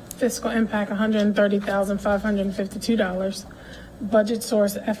 Fiscal impact, $130,552. Budget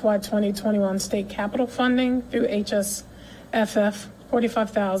source, FY 2021 state capital funding through HSFF,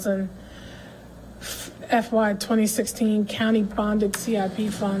 $45,000. FY 2016 county bonded CIP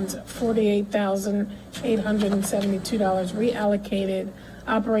funds, $48,872. Reallocated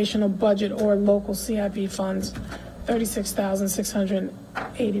operational budget or local CIP funds,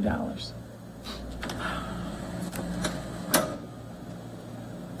 $36,680.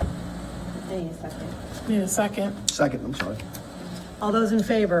 Need a second. Second, I'm sorry. All those in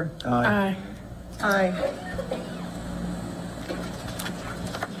favor? Aye. Aye.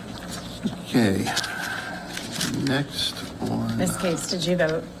 Okay. Next on. Ms. Cates, did you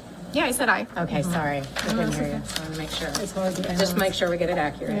vote? Yeah, I said aye. Okay, sorry. I couldn't hear you. I want to make sure. It's hard to Just make sure we get it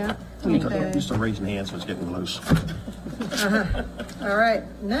accurate. Yeah. Just a raising hands, so it's getting close. All right,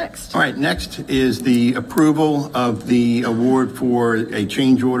 next. All right, next is the approval of the award for a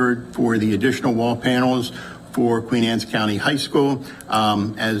change order for the additional wall panels for Queen Anne's County High School.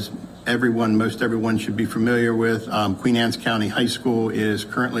 As most everyone should be familiar with, Queen Anne's County High School is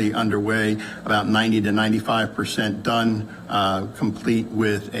currently underway, about 90 to 95% done, complete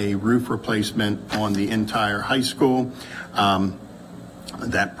with a roof replacement on the entire high school.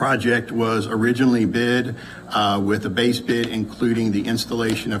 That project was originally bid with a base bid including the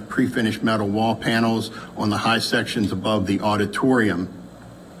installation of pre-finished metal wall panels on the high sections above the auditorium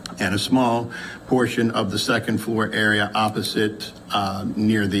and a small portion of the second floor area opposite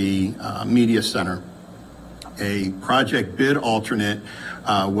near the media center. a project bid alternate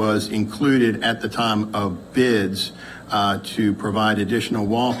was included at the time of bids to provide additional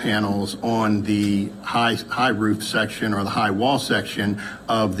wall panels on the high roof section or the high wall section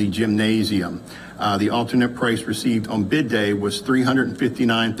of the gymnasium. The alternate price received on bid day was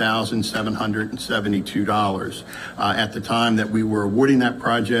 $359,772. At the time that we were awarding that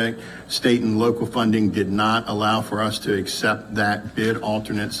project, state and local funding did not allow for us to accept that bid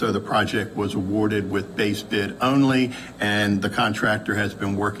alternate, so the project was awarded with base bid only, and the contractor has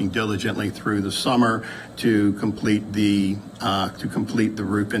been working diligently through the summer to complete the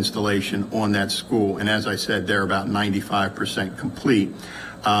roof installation on that school. And as I said, they're about 95% complete.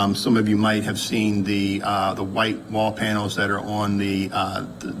 Some of you might have seen the white wall panels that are on the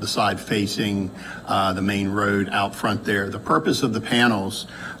side facing the main road out front there. The purpose of the panels,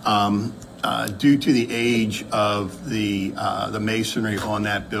 due to the age of the masonry on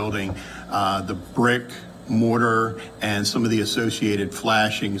that building, the brick, mortar, and some of the associated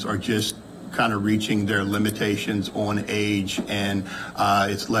flashings are just kind of reaching their limitations on age, and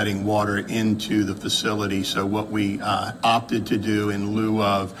it's letting water into the facility. So what we opted to do in lieu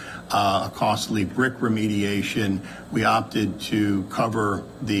of a costly brick remediation, we opted to cover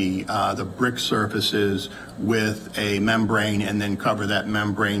the brick surfaces with a membrane and then cover that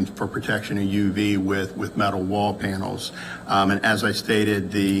membrane for protection of UV with metal wall panels. And as I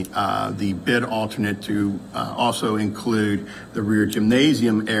stated, the bid alternate to also include the rear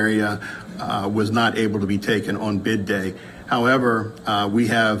gymnasium area was not able to be taken on bid day. However, we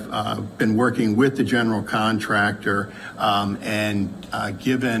have been working with the general contractor and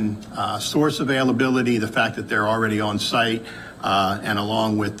given source availability, the fact that they're already on site, and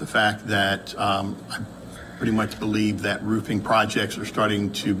along with the fact that I pretty much believe that roofing projects are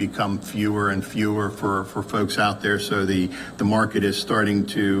starting to become fewer and fewer for folks out there. So the market is starting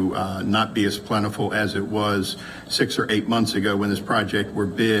to not be as plentiful as it was 6 or 8 months ago when this project was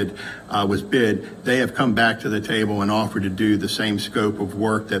bid. They have come back to the table and offered to do the same scope of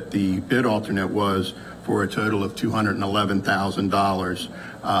work that the bid alternate was for a total of $211,000.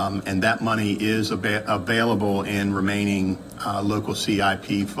 And that money is available in remaining local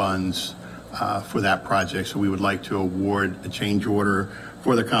CIP funds for that project. So we would like to award a change order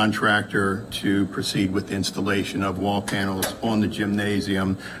for the contractor to proceed with the installation of wall panels on the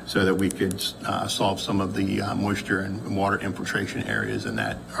gymnasium so that we could solve some of the moisture and water infiltration areas in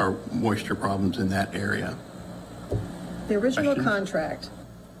that, or moisture problems in that area. The original contract,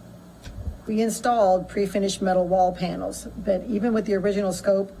 we installed pre-finished metal wall panels, but even with the original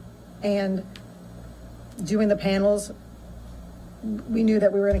scope and doing the panels, we knew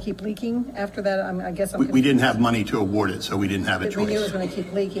that we were going to keep leaking after that. I guess we didn't have money to award it, so we didn't have a choice. We knew it was going to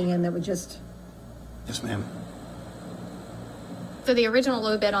keep leaking, and that would just. Yes, ma'am. So the original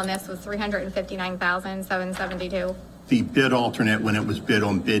low bid on this was $359,772. The bid alternate, when it was bid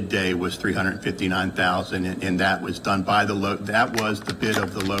on bid day, was $359,000, and that was done by the low. That was the bid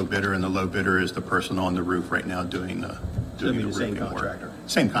of the low bidder, and the low bidder is the person on the roof right now doing the same contractor. Work.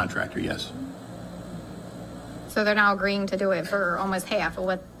 Same contractor, yes. So they're now agreeing to do it for almost half of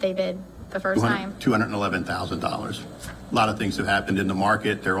what they bid the first time. $211,000. A lot of things have happened in the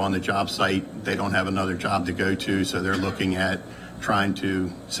market. They're on the job site. They don't have another job to go to, so they're looking at trying to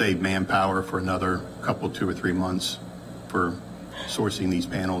save manpower for another couple, 2 or 3 months for sourcing these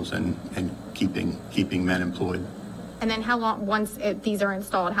panels and keeping men employed. And then how long, once these are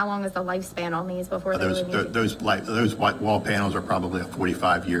installed, how long is the lifespan on these before they really need those white wall panels are probably a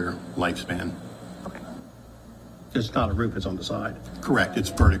 45-year lifespan. It's not a roof, it's on the side. Correct, it's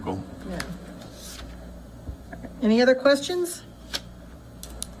vertical. Yeah. Any other questions?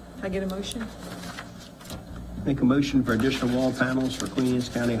 Can I get a motion? Make a motion for additional wall panels for Queen Anne's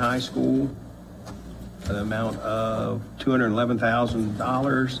County High School, an amount of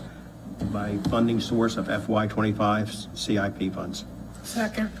 $211,000 by funding source of FY25 CIP funds.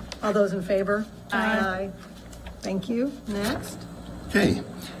 Second. All those in favor? Aye. Thank you. Next. Okay.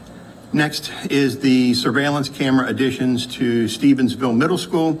 Next is the surveillance camera additions to Stevensville Middle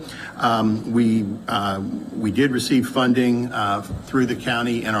School. We did receive funding through the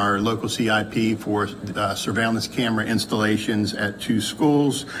county and our local CIP for surveillance camera installations at 2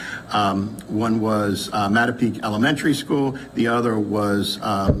 schools. One was Mattapeake Elementary School. The other was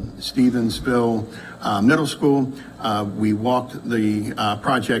Stevensville Middle School. We walked the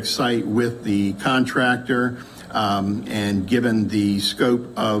project site with the contractor. And given the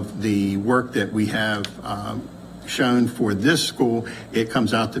scope of the work that we have shown for this school, it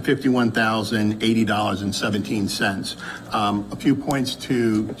comes out to $51,080.17. A few points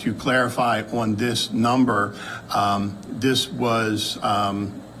to clarify on this number. This was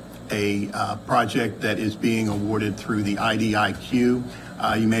a project that is being awarded through the IDIQ.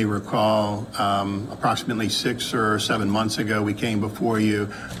 You may recall approximately 6 or 7 months ago, we came before you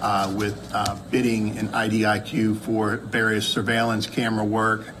with bidding an IDIQ for various surveillance camera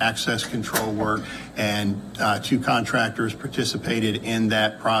work, access control work, and 2 contractors participated in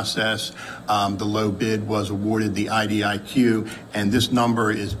that process. The low bid was awarded the IDIQ, and this number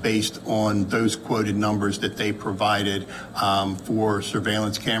is based on those quoted numbers that they provided for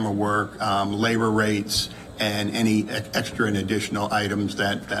surveillance camera work, labor rates, and any extra and additional items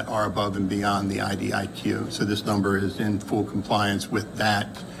that are above and beyond the IDIQ. So this number is in full compliance with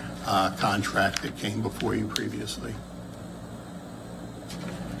that contract that came before you previously.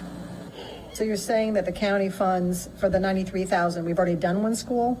 So you're saying that the county funds for the 93,000, we've already done one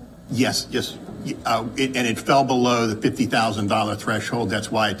school? Yes, yes. And it fell below the $50,000 threshold.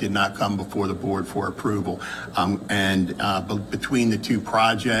 That's why it did not come before the board for approval. Between the 2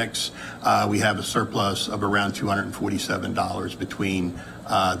 projects, we have a surplus of around $247 between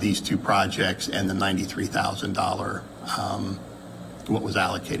these 2 projects and the $93,000 what was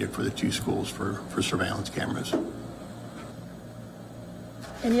allocated for the 2 schools for surveillance cameras.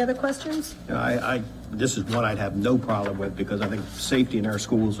 Any other questions? This is one I'd have no problem with, because I think safety in our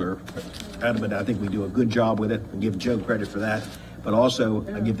schools are adamant. I think we do a good job with it, and give Joe credit for that. But also,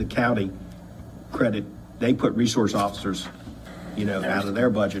 I give the county credit. They put resource officers, out of their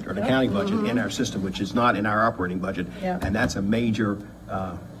budget, or the county budget, in our system, which is not in our operating budget. Yeah. And that's a major,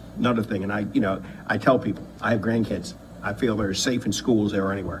 another thing. And I tell people, I have grandkids. I feel they're as safe in schools as they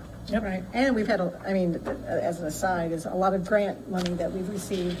are anywhere. Yep. Right. And we've had, as an aside, is a lot of grant money that we've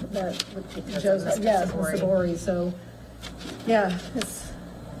received that with Joe's, Sabori. So, yeah,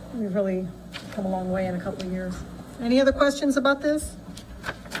 we've really come a long way in a couple of years. Any other questions about this?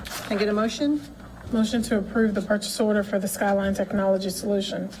 Can I get a motion? Motion to approve the purchase order for the Skyline Technology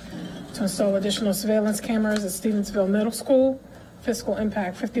Solution to install additional surveillance cameras at Stevensville Middle School. Fiscal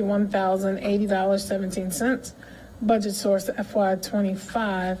impact $51,080.17. Budget source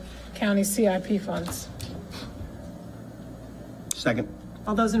FY25 county CIP funds. Second.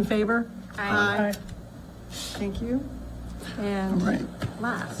 All those in favor? Aye. Thank you. And All right.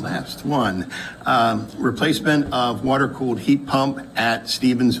 last one, replacement of water-cooled heat pump at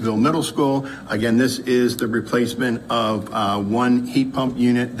Stevensville Middle School. Again, this is the replacement of one heat pump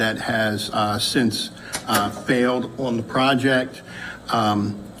unit that has since failed on the project.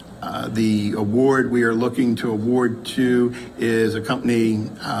 The award we are looking to award to is a company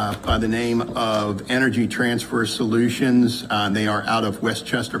by the name of Energy Transfer Solutions. They are out of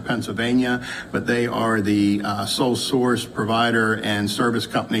Westchester, Pennsylvania, but they are the sole source provider and service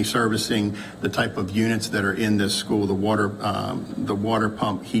company servicing the type of units that are in this school, the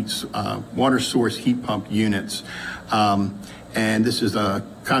water source heat pump units. And this is a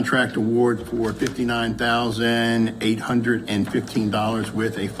contract award for $59,815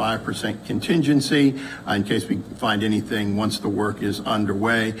 with a 5% contingency in case we find anything once the work is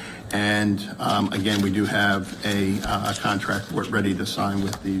underway. And again, we do have a contract ready to sign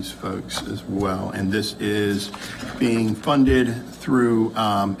with these folks as well. And this is being funded through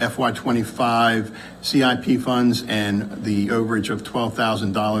FY25 CIP funds, and the overage of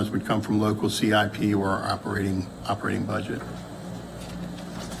 $12,000 would come from local CIP or our operating budget.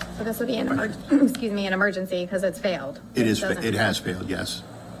 So this would be an emergency because it's failed. It has failed, yes.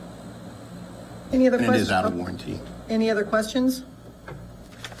 Any other And questions? it is out of warranty. Any other questions? Can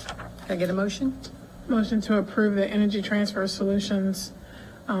I get a motion? Motion to approve the Energy Transfer Solutions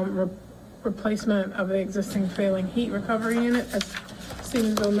replacement of the existing failing heat recovery unit at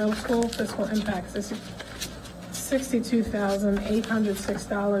Stevensville Middle School. Fiscal impact is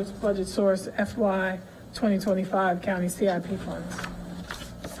 $62,806. Budget source FY 2025 county CIP funds.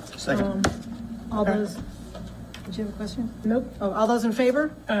 Second. All those, did you have a question? Nope. Oh, all those in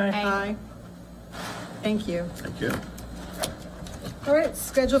favor? Aye. Thank you. Thank you. All right,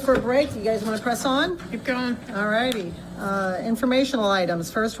 schedule for a break. You guys want to press on? Keep going. All righty. Informational items.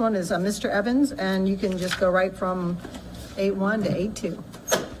 First one is Mr. Evans, and you can just go right from 8-1 to 8-2.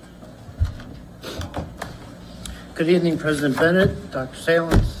 Good evening, President Bennett, Dr.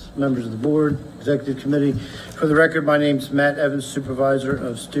 Salins, members of the board, executive committee. For the record, my name is Matt Evans, Supervisor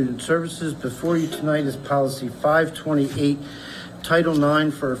of Student Services. Before you tonight is Policy 528, Title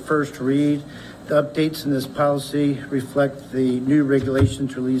IX for a first read. The updates in this policy reflect the new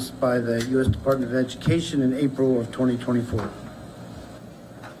regulations released by the U.S. Department of Education in April of 2024.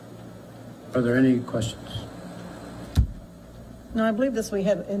 Are there any questions? No, I believe we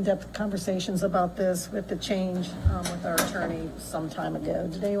had in-depth conversations about this with the change with our attorney some time ago.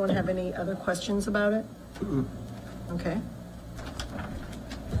 Did anyone have any other questions about it? Okay.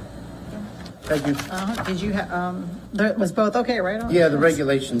 Thank you. Did you have, there was both, okay, right? Yeah, the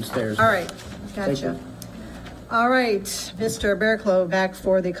regulations there. All right, Thank gotcha. you. All right, Mr. Bearclough, back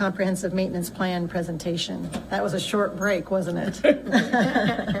for the comprehensive maintenance plan presentation. That was a short break, wasn't it?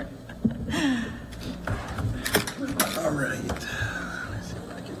 All right. Let's see if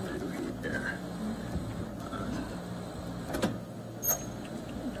I can do here.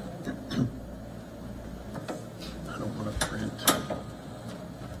 I don't want to print.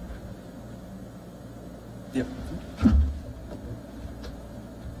 Yep.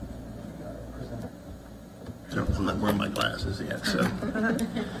 No, I'm not wearing my glasses yet, so.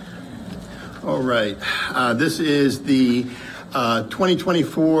 All right. This is the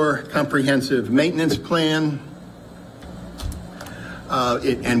 2024 Comprehensive Maintenance Plan.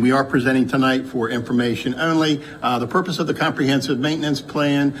 And we are presenting tonight for information only. The purpose of the Comprehensive Maintenance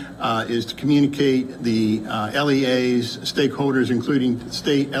Plan is to communicate the LEA's stakeholders, including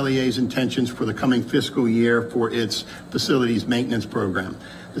state LEA's intentions for the coming fiscal year for its facilities maintenance program.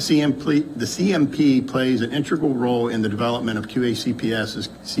 The CMP plays an integral role in the development of QACPS's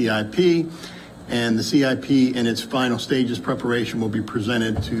CIP, and the CIP in its final stages preparation will be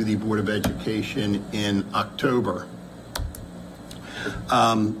presented to the Board of Education in October.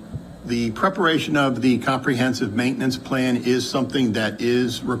 The preparation of the comprehensive maintenance plan is something that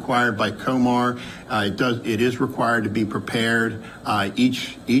is required by COMAR. It is required to be prepared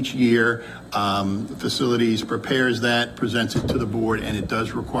each year. Facilities prepares that, presents it to the board, and it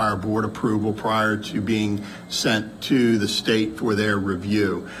does require board approval prior to being sent to the state for their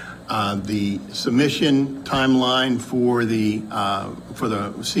review. The submission timeline for the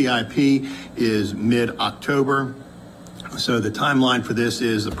CIP is mid-October. So the timeline for this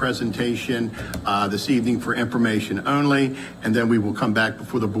is the presentation this evening for information only, and then we will come back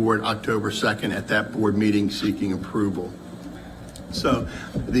before the board October 2nd at that board meeting seeking approval. So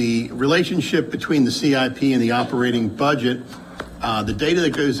the relationship between the CIP and the operating budget, the data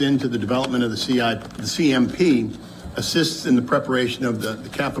that goes into the development of the CMP assists in the preparation of the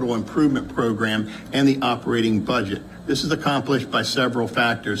capital improvement program and the operating budget. This is accomplished by several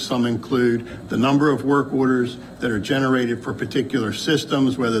factors. Some include the number of work orders that are generated for particular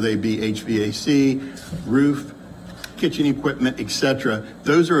systems, whether they be HVAC, roof, kitchen equipment, etc.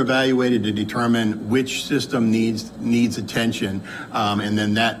 Those are evaluated to determine which system needs attention, and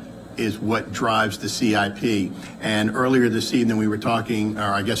then that is what drives the CIP. And earlier this evening we were talking,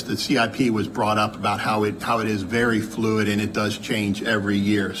 or I guess the CIP was brought up about how it is very fluid and it does change every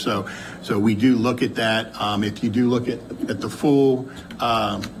year. So we do look at that. If you do look at the full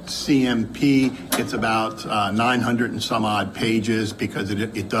CMP, it's about 900 and some odd pages because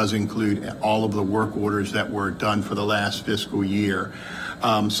it does include all of the work orders that were done for the last fiscal year.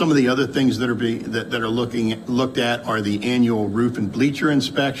 Some of the other things that are looked at are the annual roof and bleacher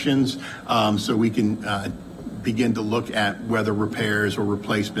inspections, so we can begin to look at whether repairs or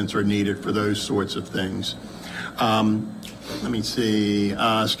replacements are needed for those sorts of things. Let me see,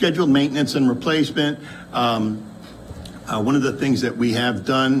 scheduled maintenance and replacement. One of the things that we have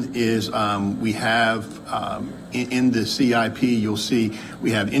done is we have in the CIP, you'll see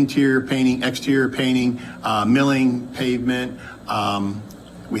we have interior painting, exterior painting, milling, pavement,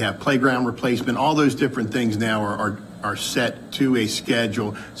 we have playground replacement. All those different things now are set to a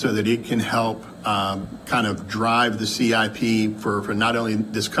schedule so that it can help kind of drive the CIP for not only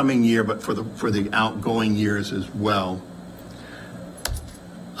this coming year, but for the outgoing years as well.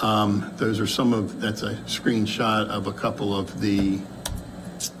 Those are that's a screenshot of a couple of the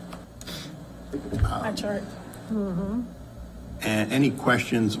chart. And any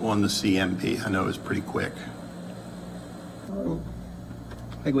questions on the CMP? I know it's pretty quick. I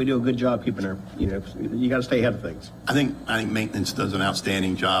think we do a good job keeping our, you got to stay ahead of things. I think maintenance does an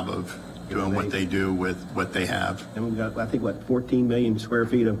outstanding job of doing what they do with what they have. And we've got, I think, 14 million square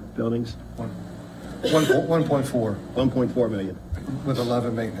feet of buildings? 1.4. 1.4 million. With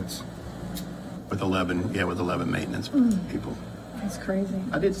 11 maintenance. With 11 maintenance people. That's crazy.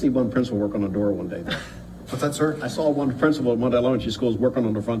 I did see one principal work on a door one day. What's that, sir? I saw one principal at one of the elementary schools working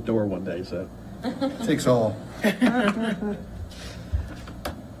on the front door one day, so. Takes all.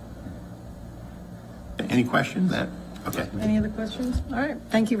 Any questions? Okay. Any other questions? All right,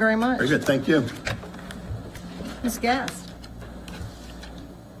 thank you very much. Very good, thank you. Ms. Gast.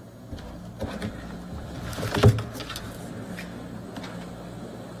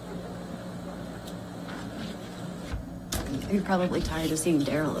 You're probably tired of seeing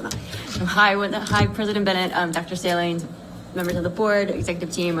Daryl and I. Hi, President Bennett, Dr. Salines, members of the board,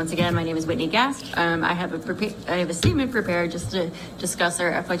 executive team. Once again, my name is Whitney Gast. I have a statement prepared just to discuss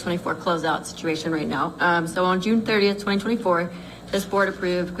our FY24 closeout situation right now. So on June 30th, 2024, This board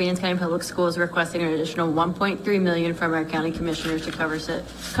approved Queen Anne's County Public Schools requesting an additional $1.3 million from our county commissioners to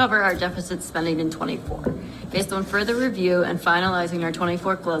cover our deficit spending in 24. Based on further review and finalizing our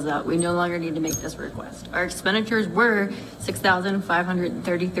 24 closeout, we no longer need to make this request. Our expenditures were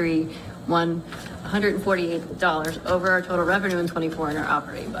 $6,533,148 over our total revenue in 24 in our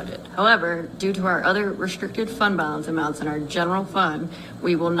operating budget. However, due to our other restricted fund balance amounts in our general fund,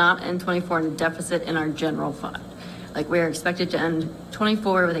 we will not end 24 in a deficit in our general fund. Like, we are expected to end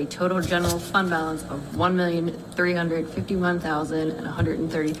 24 with a total general fund balance of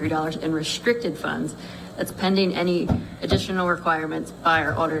 $1,351,133 in restricted funds. That's pending any additional requirements by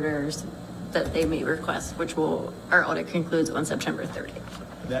our auditors that they may request, which our audit concludes on September 30th.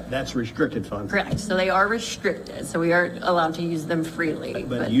 That's restricted funds. Correct. So they are restricted. So we aren't allowed to use them freely.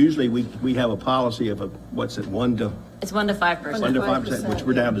 But usually we have a policy of it's 1 to 5%. 1 to 5%, which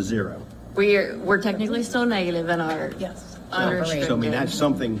we're down to 0. We're technically still negative in our unrestricted. So I mean, that's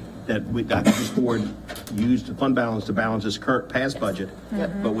something that this board used the fund balance to balance its current past budget.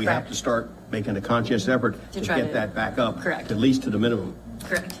 But we have to start making a conscious effort to get that back up, at least to the minimum.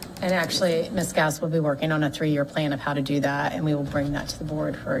 Correct. And actually, Ms. Gass will be working on a 3-year plan of how to do that, and we will bring that to the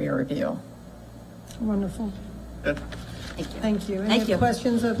board for your review. Wonderful. Good. Thank you. Thank Any you.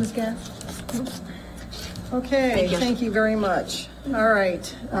 questions of Ms. Gass? Okay, thank you very much. All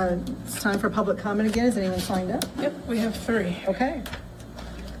right, it's time for public comment again. Is anyone signed up? Yep, we have 3. Okay.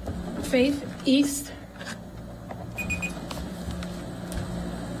 Faith East.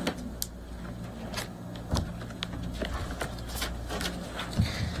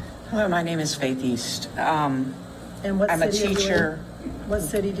 Hello, my name is Faith East. And what I'm a city teacher. What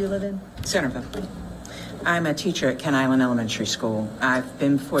city do you live in? Centerville. I'm a teacher at Ken Island Elementary School. I've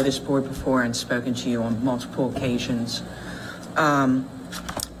been before this board before and spoken to you on multiple occasions. I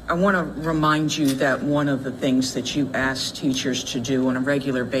want to remind you that one of the things that you ask teachers to do on a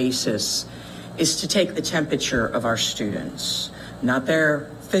regular basis is to take the temperature of our students, not their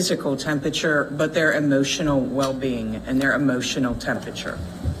physical temperature, but their emotional well-being and their emotional temperature.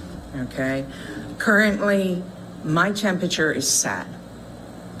 Okay? Currently, my temperature is sad.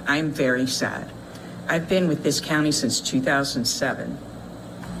 I'm very sad. I've been with this county since 2007.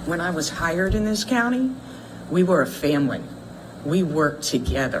 When I was hired in this county, we were a family. We worked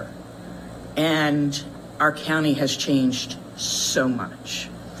together. And our county has changed so much.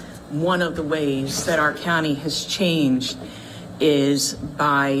 One of the ways that our county has changed is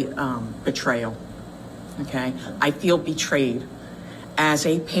by betrayal. Okay? I feel betrayed as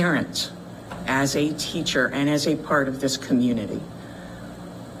a parent, as a teacher, and as a part of this community.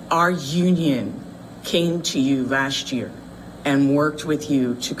 Our union came to you last year and worked with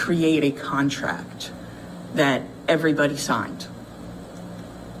you to create a contract that everybody signed.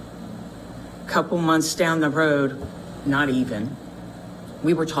 A couple months down the road, not even,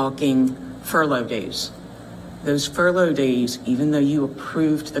 we were talking furlough days. Those furlough days, even though you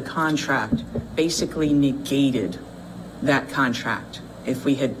approved the contract, basically negated that contract if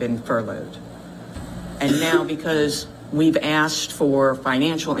we had been furloughed. And now, because we've asked for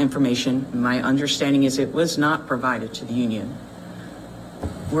financial information, my understanding is it was not provided to the union,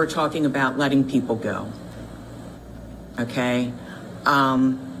 we're talking about letting people go. Okay?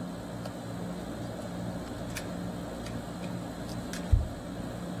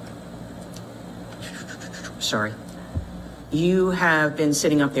 Sorry. You have been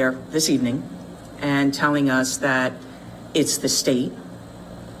sitting up there this evening and telling us that it's the state,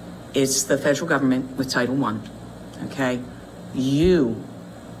 it's the federal government with Title I, okay? You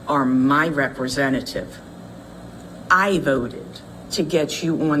are my representative. I voted to get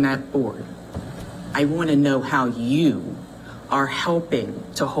you on that board. I want to know how you are helping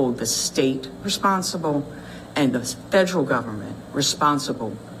to hold the state responsible and the federal government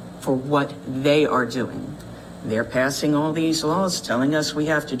responsible for what they are doing. They're passing all these laws telling us we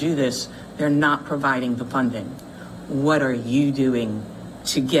have to do this. They're not providing the funding. What are you doing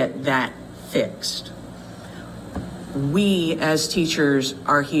to get that fixed? We as teachers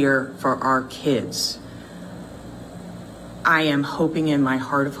are here for our kids. I am hoping in my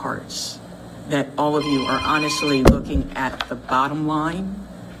heart of hearts that all of you are honestly looking at the bottom line,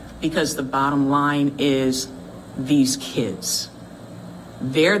 because the bottom line is these kids.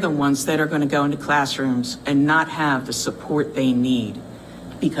 They're the ones that are going to go into classrooms and not have the support they need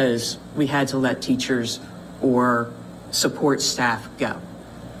because we had to let teachers or support staff go.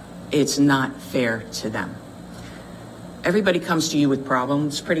 It's not fair to them. Everybody comes to you with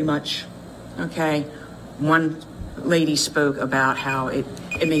problems, pretty much, okay? One lady spoke about how it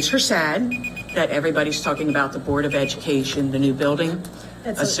makes her sad that everybody's talking about the Board of Education, the new building.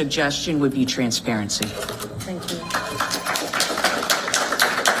 A suggestion would be transparency. Thank you.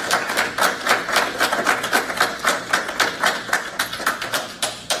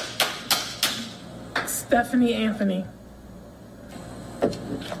 Stephanie Anthony.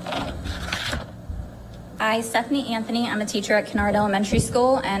 Hi, Stephanie Anthony. I'm a teacher at Kennard Elementary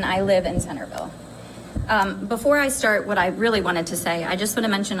School, and I live in Centerville. Before I start, what I really wanted to say, I just want to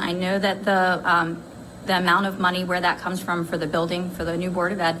mention, I know that the amount of money where that comes from for the building, for the new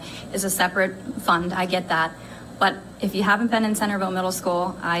Board of Ed, is a separate fund. I get that. But if you haven't been in Centerville Middle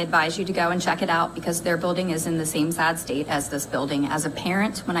School, I advise you to go and check it out, because their building is in the same sad state as this building. As a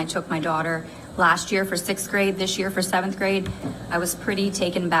parent, when I took my daughter last year for 6th grade, this year for 7th grade, I was pretty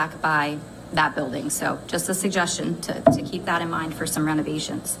taken back by that building. So just a suggestion to keep that in mind for some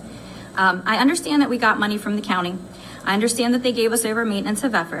renovations. I understand that we got money from the county. I understand that they gave us over maintenance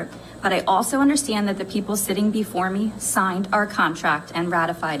of effort, but I also understand that the people sitting before me signed our contract and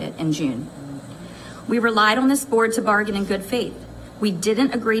ratified it in June. We relied on this board to bargain in good faith. We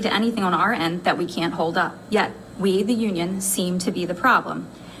didn't agree to anything on our end that we can't hold up, yet we, the union, seem to be the problem.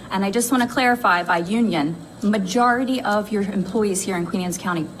 And I just want to clarify, by union, majority of your employees here in Queen Anne's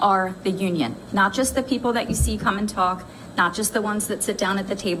County are the union, not just the people that you see come and talk, not just the ones that sit down at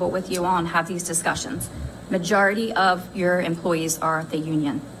the table with you all and have these discussions. Majority of your employees are the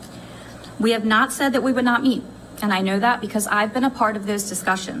union. We have not said that we would not meet, and I know that because I've been a part of those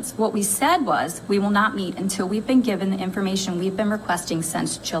discussions. What we said was we will not meet until we've been given the information we've been requesting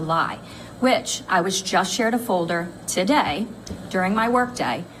since July, which I was just shared a folder today during my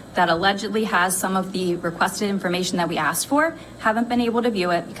workday that allegedly has some of the requested information that we asked for. Haven't been able to view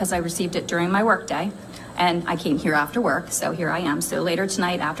it because I received it during my workday, and I came here after work, so here I am. So later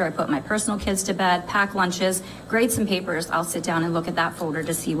tonight, after I put my personal kids to bed, pack lunches, grade some papers, I'll sit down and look at that folder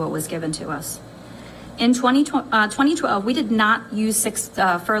to see what was given to us. In 2012, we did not use 6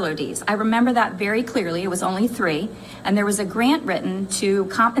 furlough days. I remember that very clearly. It was only 3, and there was a grant written to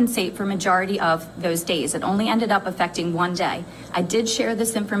compensate for majority of those days. It only ended up affecting 1 day. I did share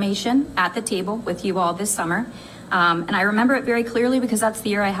this information at the table with you all this summer, and I remember it very clearly because that's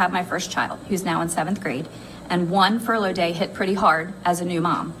the year I had my first child, who's now in 7th grade, and 1 furlough day hit pretty hard as a new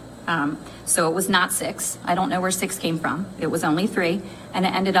mom. So it was not 6. I don't know where 6 came from. It was only 3, and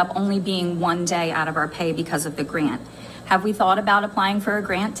it ended up only being 1 day out of our pay because of the grant. Have we thought about applying for a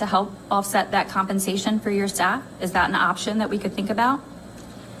grant to help offset that compensation for your staff? Is that an option that we could think about?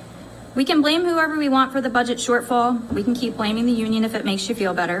 We can blame whoever we want for the budget shortfall. We can keep blaming the union if it makes you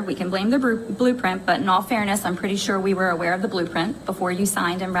feel better. We can blame the blueprint, but in all fairness, I'm pretty sure we were aware of the blueprint before you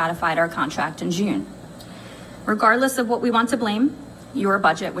signed and ratified our contract in June. Regardless of what we want to blame, your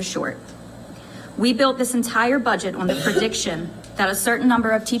budget was short. We built this entire budget on the prediction that a certain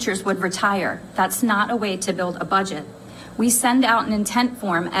number of teachers would retire. That's not a way to build a budget. We send out an intent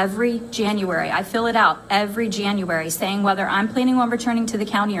form every January. I fill it out every January saying whether I'm planning on returning to the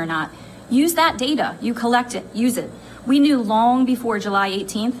county or not. Use that data. You collect it. Use it. We knew long before July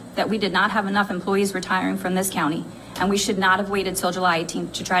 18th that we did not have enough employees retiring from this county, and we should not have waited till July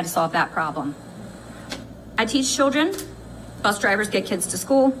 18th to try to solve that problem. I teach children. Bus drivers get kids to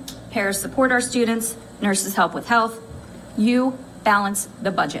school, paras support our students, nurses help with health. You balance the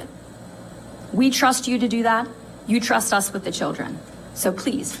budget. We trust you to do that. You trust us with the children. So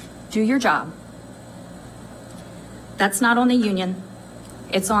please, do your job. That's not on the union.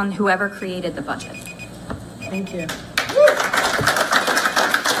 It's on whoever created the budget. Thank you.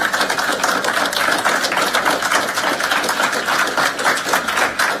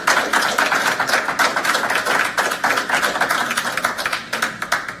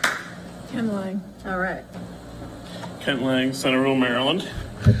 All right. Kent Lang, Centerville, Maryland.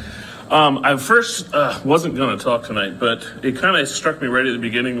 I first wasn't going to talk tonight, but it kind of struck me right at the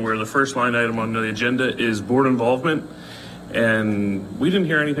beginning where the first line item on the agenda is board involvement. And we didn't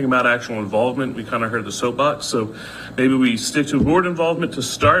hear anything about actual involvement. We kind of heard the soapbox. So maybe we stick to board involvement to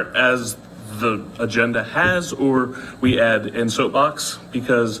start as the agenda has, or we add in soapbox,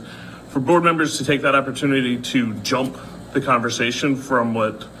 because for board members to take that opportunity to jump the conversation from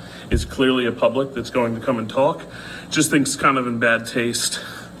what is clearly a public that's going to come and talk, just thinks kind of in bad taste.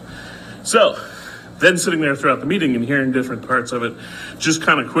 So then sitting there throughout the meeting and hearing different parts of it, just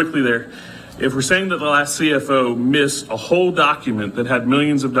kind of quickly there, if we're saying that the last CFO missed a whole document that had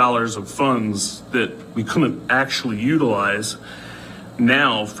millions of dollars of funds that we couldn't actually utilize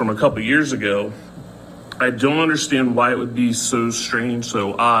now from a couple years ago, I don't understand why it would be so strange,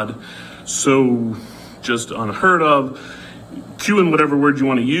 so odd, so just unheard of, Q in whatever word you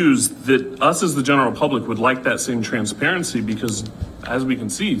want to use, that us as the general public would like that same transparency, because as we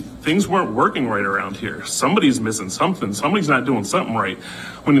can see, things weren't working right around here. Somebody's missing something. Somebody's not doing something right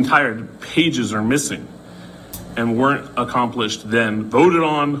when entire pages are missing and weren't accomplished, then voted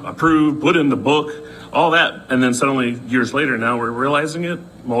on, approved, put in the book, all that. And then suddenly years later, now we're realizing it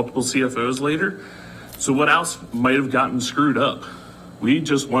multiple CFOs later. So what else might have gotten screwed up? We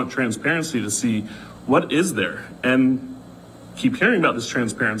just want transparency to see what is there, and keep hearing about this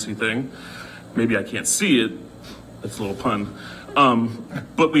transparency thing. Maybe I can't see it. That's a little pun.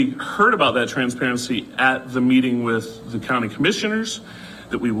 But we heard about that transparency at the meeting with the county commissioners,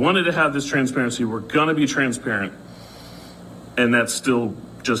 that we wanted to have this transparency. We're going to be transparent. And that still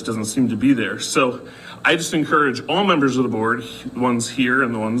just doesn't seem to be there. So I just encourage all members of the board, the ones here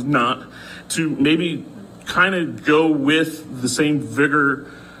and the ones not, to maybe kind of go with the same vigor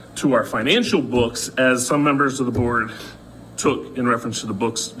to our financial books as some members of the board took in reference to the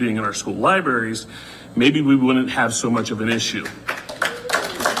books being in our school libraries. Maybe we wouldn't have so much of an issue.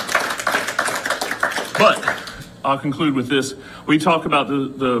 But I'll conclude with this. We talk about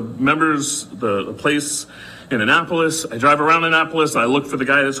the members, the place in Annapolis. I drive around Annapolis. I look for the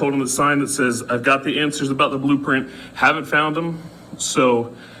guy that's holding the sign that says, I've got the answers about the blueprint. Haven't found them.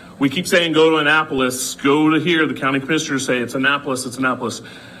 So we keep saying, go to Annapolis, go to here. The county commissioners say it's Annapolis, it's Annapolis.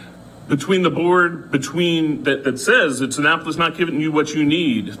 Between the board, that says it's Annapolis not giving you what you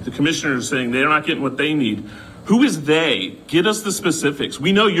need, the commissioners saying they're not getting what they need. Who is they? Get us the specifics.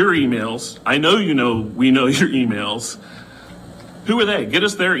 We know your emails. I know we know your emails. Who are they? Get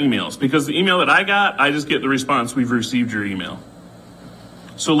us their emails, because the email that I got, I just get the response, we've received your email.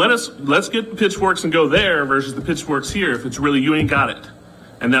 So let's get the pitchforks and go there versus the pitchforks here if it's really you ain't got it.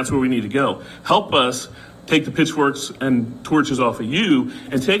 And that's where we need to go. Help us take the pitchforks and torches off of you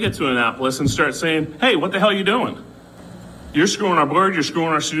and take it to Annapolis and start saying, hey, what the hell are you doing? You're screwing our board, you're screwing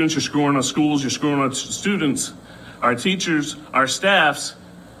our students, you're screwing our schools, you're screwing our students, our teachers, our staffs.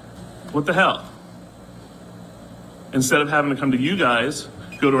 What the hell? Instead of having to come to you guys,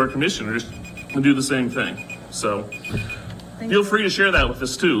 go to our commissioners and do the same thing. So feel free to share that with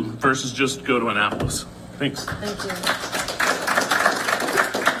us too, versus just go to Annapolis. Thanks. Thank you.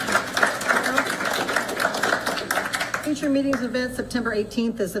 Future meetings event, September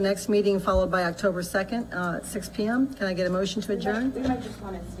 18th is the next meeting, followed by October 2nd at 6 p.m. Can I get a motion to adjourn? We might just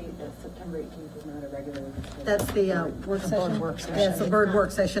want to state that September 18th is not a regular. That's the work session. Work session. Yeah, it's the bird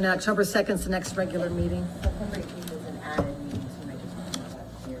work session. October 2nd is the next regular meeting. September 18th is an added meeting, so we might just want to know that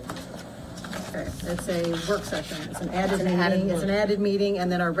here. Okay, it's a work session. It's an added meeting. It's an added meeting,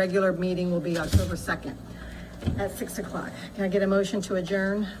 and then our regular meeting will be October 2nd at 6 o'clock. Can I get a motion to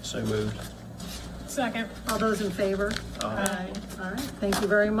adjourn? So moved. Second. All those in favor? Aye. All right, thank you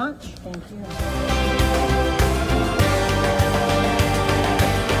very much. Thank you.